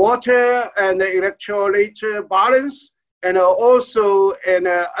water and electrolyte balance, and also and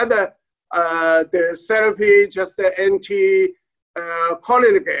other the therapy, just the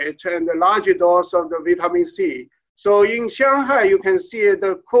anti-cholinate and the large dose of the vitamin C. So in Shanghai, you can see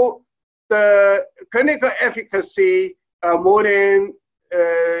the clinical efficacy more than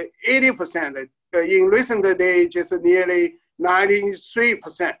 80%. In recent days, just nearly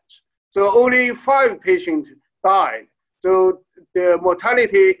 93%. So only 5 patients died. So the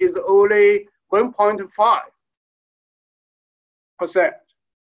mortality is only 1.5%.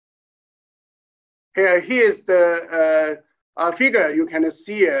 Here's the figure you can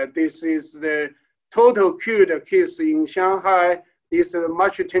see. This is the total cured case in Shanghai. This is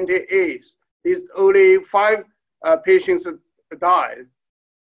March 28th. This only 5 patients died.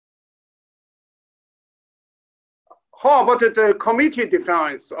 How about the committee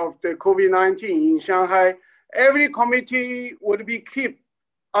defense of the COVID-19 in Shanghai? Every committee would be kept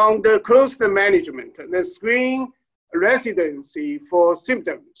on the close management, the screen residency for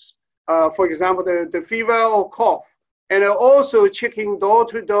symptoms. For example, the fever or cough, and also checking door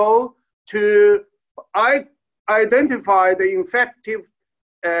to door to identify the infected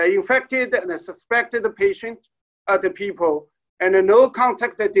and suspected patient, the people, and no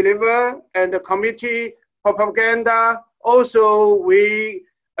contact deliver, and the committee propaganda. Also, we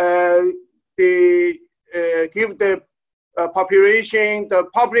give the population the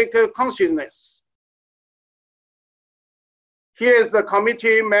public consciousness. Here's the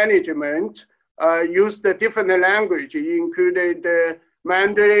committee management. Use the different language, including the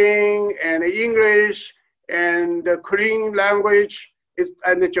Mandarin and English and the Korean language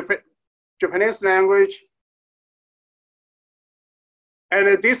and the Japanese language.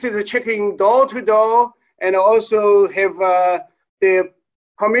 And this is checking door to door, and also have the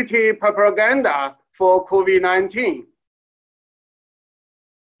committee propaganda for COVID-19.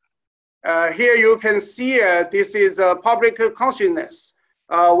 Here you can see this is public consciousness.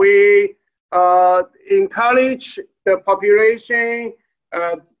 We encourage the population,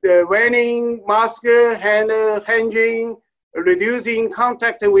 the wearing mask, hand hygiene, reducing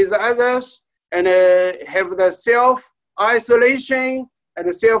contact with others, and have the self-isolation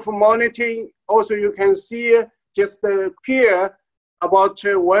and self-monitoring. Also, you can see just here about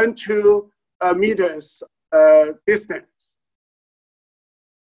 1-2 meters distance.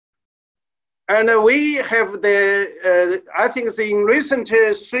 And we have the, I think it's in recent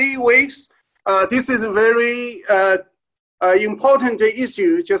 3 weeks, this is a very important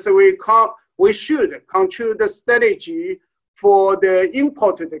issue. Just we should control the strategy for the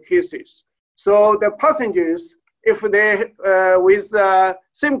imported cases. So the passengers, if they with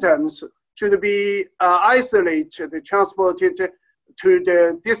symptoms, should be isolated, transported to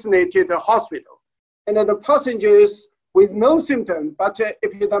the designated hospital. And the passengers with no symptom but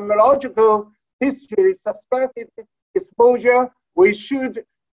epidemiological history, suspected exposure, we should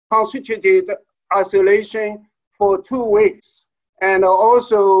constitute isolation for 2 weeks, and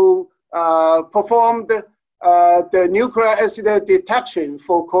also performed the nucleic acid detection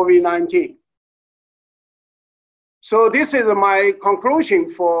for COVID-19. So this is my conclusion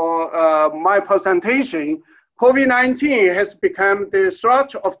for my presentation COVID-19 has become the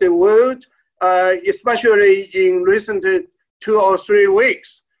threat of the world, especially in recent 2 or 3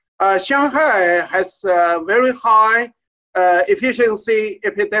 weeks. Shanghai has very high efficiency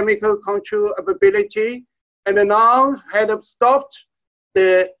epidemic control ability, and now had stopped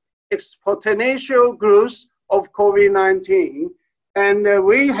the exponential growth of COVID-19. And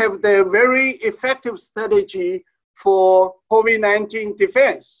we have the very effective strategy for COVID-19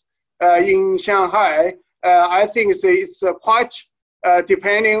 defense in Shanghai. I think it's quite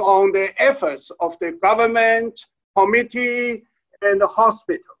depending on the efforts of the government, committee, and the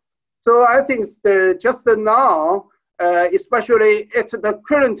hospital. So I think just now, especially at the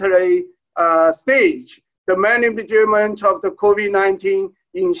currently stage, the management of the COVID-19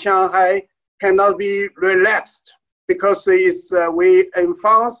 in Shanghai cannot be relaxed because we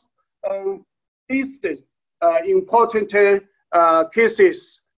enforce listed important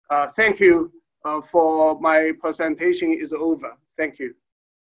cases. Thank you for my presentation is over. Thank you.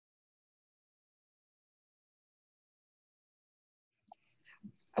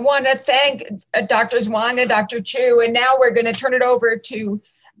 I want to thank Drs. Wang and Dr. Chu, and now we're going to turn it over to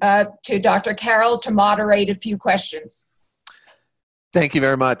Dr. Carroll to moderate a few questions. Thank you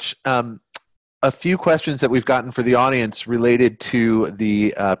very much. A few questions that we've gotten for the audience related to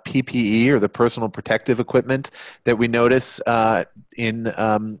the PPE, or the personal protective equipment, that we notice in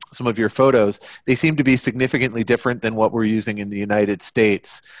some of your photos. They seem to be significantly different than what we're using in the United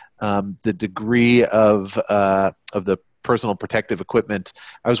States. The degree of the personal protective equipment,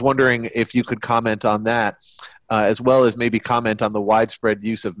 I was wondering if you could comment on that, as well as maybe comment on the widespread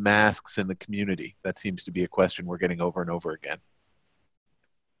use of masks in the community. That seems to be a question we're getting over and over again.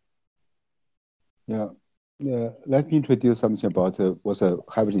 Yeah, let me introduce something about what's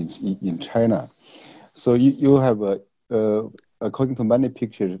happening in China. So you have, according to many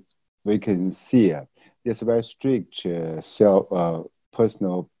pictures, we can see there's a very strict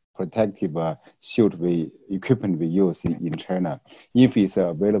personal protective suit equipment we use in China, if it's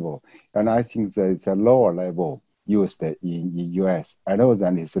available. And I think that it's a lower level used in US. I know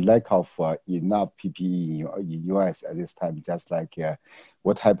that it's a lack of enough PPE in US at this time, just like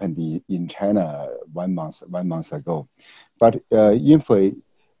what happened in China one month ago. But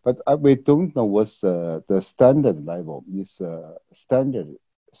we don't know what's the standard level. Is standard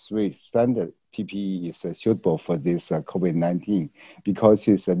PPE is suitable for this COVID-19 because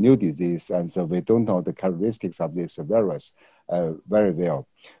it's a new disease, and so we don't know the characteristics of this virus very well.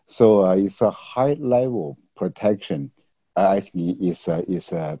 So it's a high level protection. I think is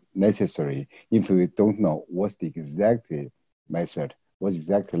necessary if we don't know what's the exact method, what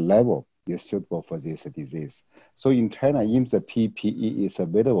exact level is suitable for this disease. So in China, if the PPE is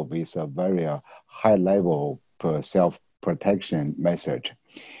available with a very high level per self-protection method,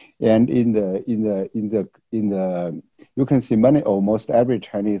 and in the you can see almost every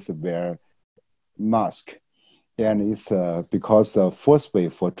Chinese wear mask, and it's because the first way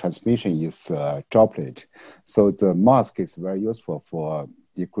for transmission is droplet. So the mask is very useful for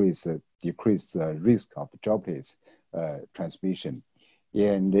decrease risk of droplets transmission.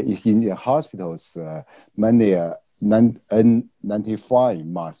 And in the hospitals, many N95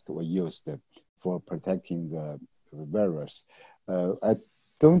 masks were used for protecting the virus. I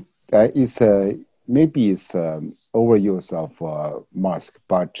don't. Maybe it's overuse of mask,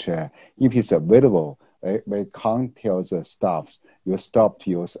 but if it's available, we can't tell the staff you stop to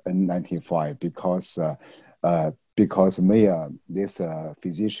use N95 because these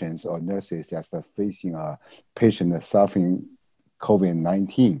physicians or nurses just facing a patient suffering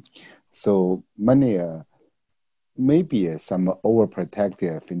COVID-19. So maybe some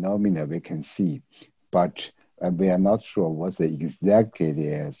overprotective phenomena we can see, but we are not sure what's exactly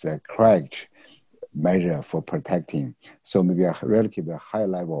the correct measure for protecting. So maybe a relatively high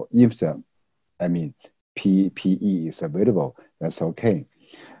level, if PPE is available, that's okay.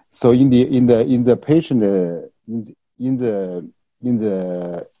 So in the patient in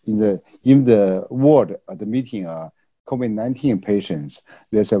the ward admitting COVID-19 patients,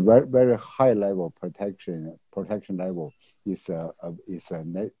 there's a very, very high level protection level is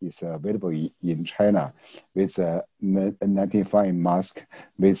available in China with a N95 mask,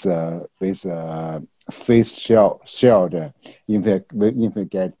 with face shield. If we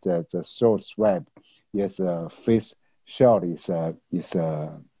get the throat swab, yes, face shield is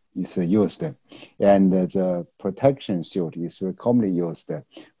used, and the protection suit is commonly used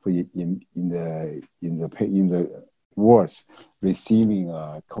for in the wards receiving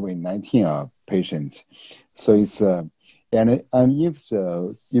COVID-19 patients. So it's and if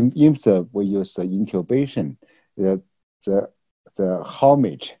we use the intubation, the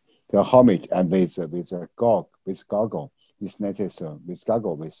the helmet and with a goggle is necessary. With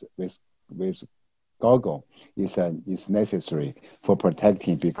goggle is necessary for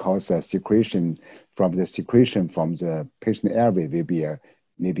protecting, because secretion from the patient airway will be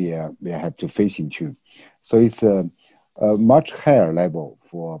we have to face into. So it's a much higher level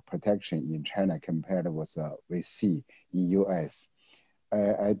for protection in China compared with we see in US.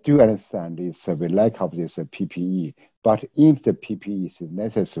 I do understand it's the lack of this PPE, but if the PPE is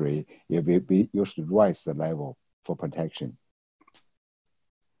necessary, you should raise the level for protection.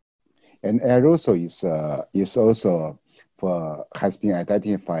 And aerosol is also has been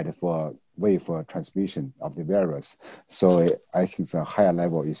identified for way for transmission of the virus. So I think the higher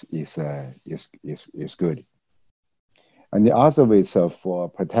level is good. And the other ways for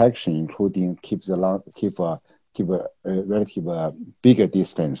protection, including keep a relative bigger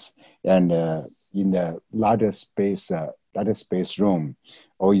distance, and in the larger space room,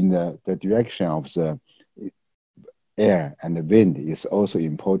 or in the direction of the air and the wind is also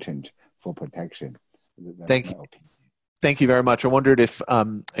important for protection. Thank you. Thank you very much. I wondered if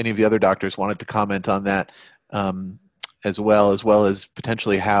any of the other doctors wanted to comment on that as well as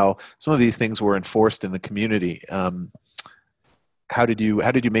potentially how some of these things were enforced in the community. How did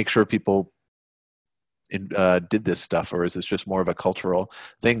you make sure people did this stuff, or is this just more of a cultural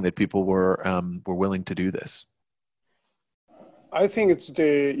thing that people were willing to do this? I think it's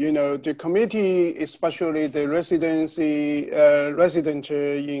the committee, especially the resident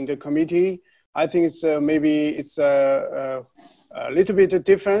in the committee. I think it's maybe it's a little bit of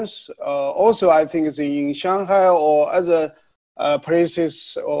difference. Also, I think it's in Shanghai or other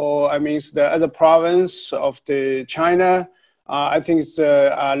places, or the other province of the China. I think it's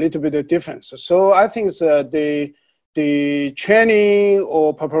a little bit of difference. So I think it's the training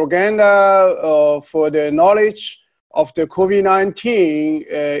or propaganda for the knowledge of the COVID-19,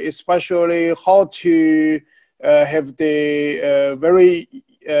 especially how to have the very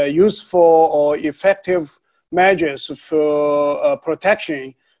useful or effective measures for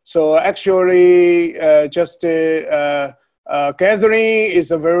protection. So actually, just gathering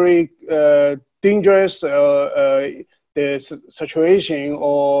is a very dangerous the situation,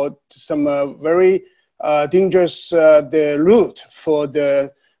 or some very dangerous the route for the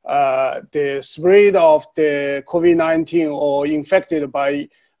spread of the COVID-19 or infected by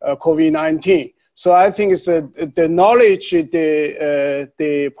COVID-19. So I think it's the knowledge,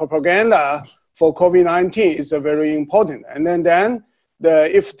 the propaganda for COVID-19 is very important. And then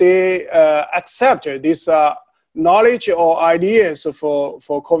if they accept this knowledge or ideas for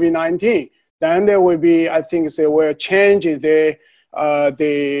COVID-19, then there will be, I think, they will change the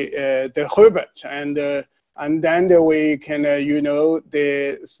habit, and then we can,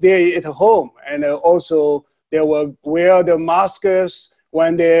 they stay at home, and also they will wear the masks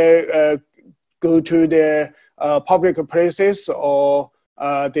when they go to the public places, or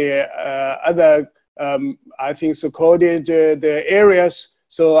the other, I think, so-called the areas.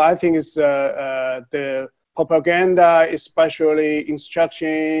 So I think it's the propaganda, especially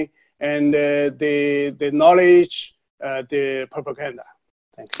instruction, and the knowledge, the propaganda.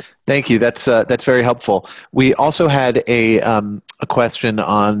 Thank you. That's very helpful. We also had a question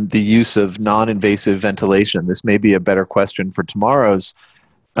on the use of non-invasive ventilation. This may be a better question for tomorrow's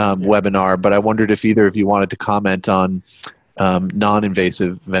webinar, but I wondered if either of you wanted to comment on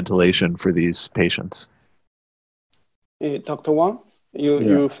non-invasive ventilation for these patients. Dr. Wang,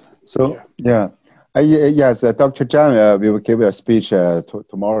 Yes, Dr. Zhang will give a speech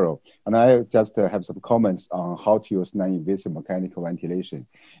tomorrow, and I just have some comments on how to use non-invasive mechanical ventilation.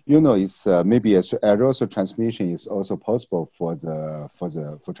 It's maybe aerosol transmission is also possible for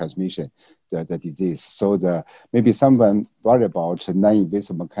transmission the disease. So maybe someone worried about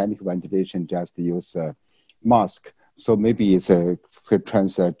non-invasive mechanical ventilation, just use a mask. So maybe it's a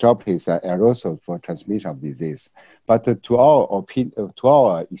droplets aerosol for transmission of disease. But to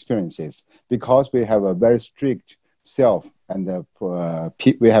our experiences, because we have a very strict and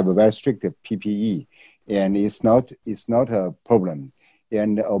we have a very strict PPE, and it's not a problem.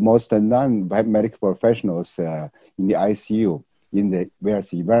 And almost non-medical professionals in the ICU, in the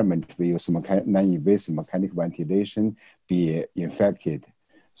various environment, we use non-invasive mechanical ventilation be infected.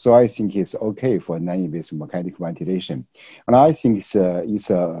 So I think it's okay for non-invasive mechanical ventilation, and I think it's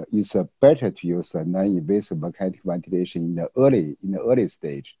better to use non-invasive mechanical ventilation in the early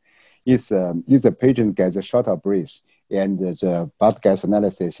stage. If the patient gets a shorter breath and the blood gas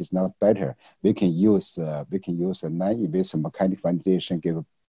analysis is not better, we can use a non-invasive mechanical ventilation, give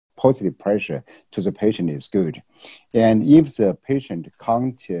positive pressure to the patient is good. And if the patient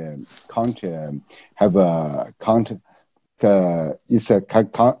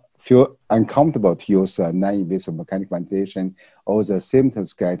feel uncomfortable to use non-invasive mechanical ventilation, or the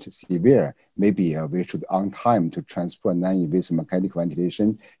symptoms get severe, maybe we should on time to transfer non-invasive mechanical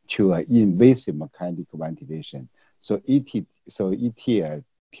ventilation to invasive mechanical ventilation. So ET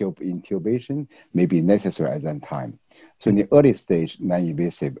tube intubation may be necessary at that time. So in the early stage,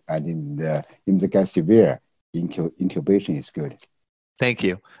 non-invasive, and in the get severe, intubation is good. Thank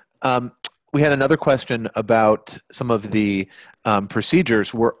you. We had another question about some of the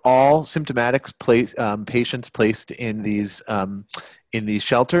procedures. Were all symptomatic patients placed in these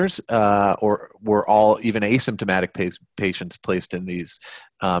shelters, or were all even asymptomatic patients placed in these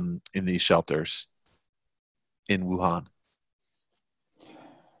shelters in Wuhan?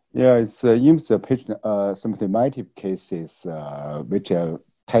 Yeah, it's in the patient symptomatic cases which are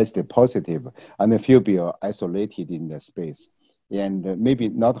tested positive, and they will be isolated in the space. And maybe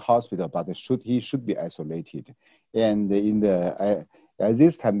not hospital, but he should be isolated. And at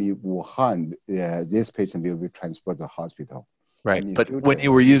this time in Wuhan, this patient will be transferred to hospital. Right, but when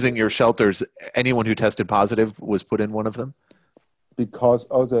you were using your shelters, anyone who tested positive was put in one of them? Because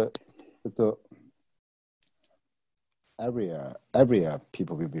all the area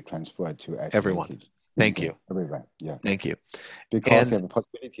people will be transferred to isolated. Everyone. Thank you. Everyone, yeah. Thank you. Because they have a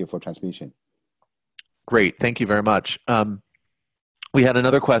possibility for transmission. Great, thank you very much. We had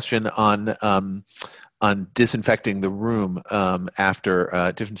another question on disinfecting the room after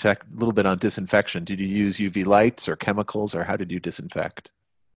a little bit on disinfection. Did you use UV lights or chemicals, or how did you disinfect?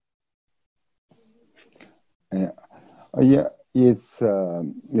 Yeah, it's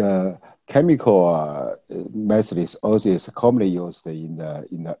chemical method is also commonly used in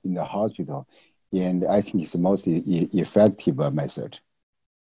the hospital, and I think it's the most effective method.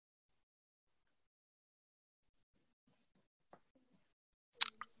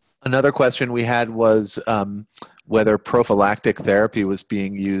 Another question we had was whether prophylactic therapy was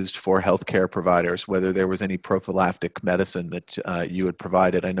being used for healthcare providers, whether there was any prophylactic medicine that you had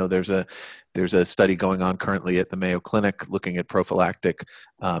provided. I know there's a study going on currently at the Mayo Clinic looking at prophylactic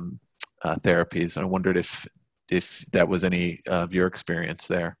therapies. I wondered if that was any of your experience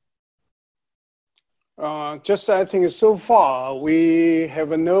there. Just I think so far we have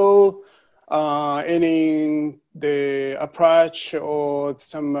no any the approach or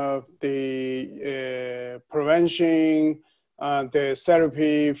some of the prevention, the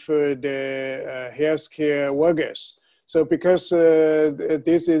therapy for the healthcare workers. So because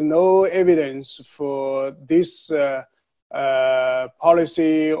this is no evidence for this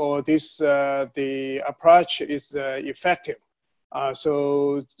policy or this the approach is effective.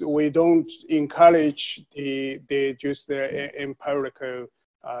 So we don't encourage the just the empirical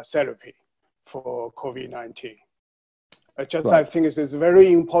therapy for COVID-19. Just right. I think it is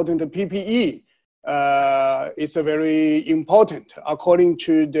very important. The PPE is a very important according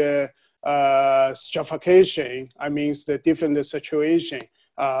to the stratification. I mean the different situation,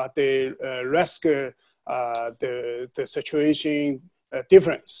 the risk, the situation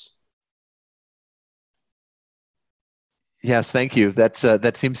difference. Yes, thank you.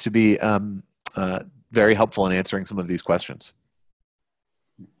 That seems to be very helpful in answering some of these questions.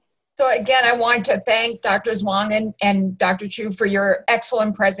 So again, I want to thank Drs. Wang and Dr. Chu for your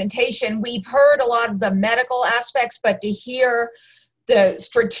excellent presentation. We've heard a lot of the medical aspects, but to hear the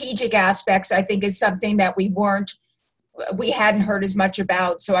strategic aspects, I think is something that we hadn't heard as much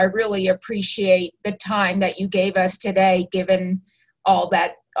about. So I really appreciate the time that you gave us today, given all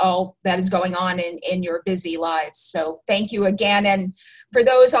that is going on in your busy lives. So thank you again. And for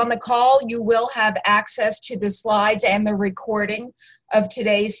those on the call, you will have access to the slides and the recording of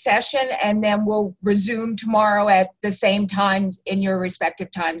today's session, and then we'll resume tomorrow at the same time in your respective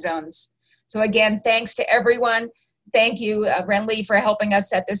time zones. So again, thanks to everyone. Thank you, Renli, for helping us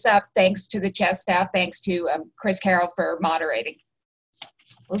set this up. Thanks to the CHEST staff. Thanks to Chris Carroll for moderating.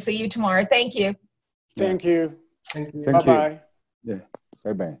 We'll see you tomorrow. Thank you. Thank you. Thank you. Bye-bye. Yeah.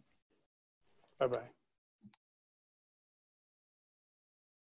 Bye-bye. Bye-bye.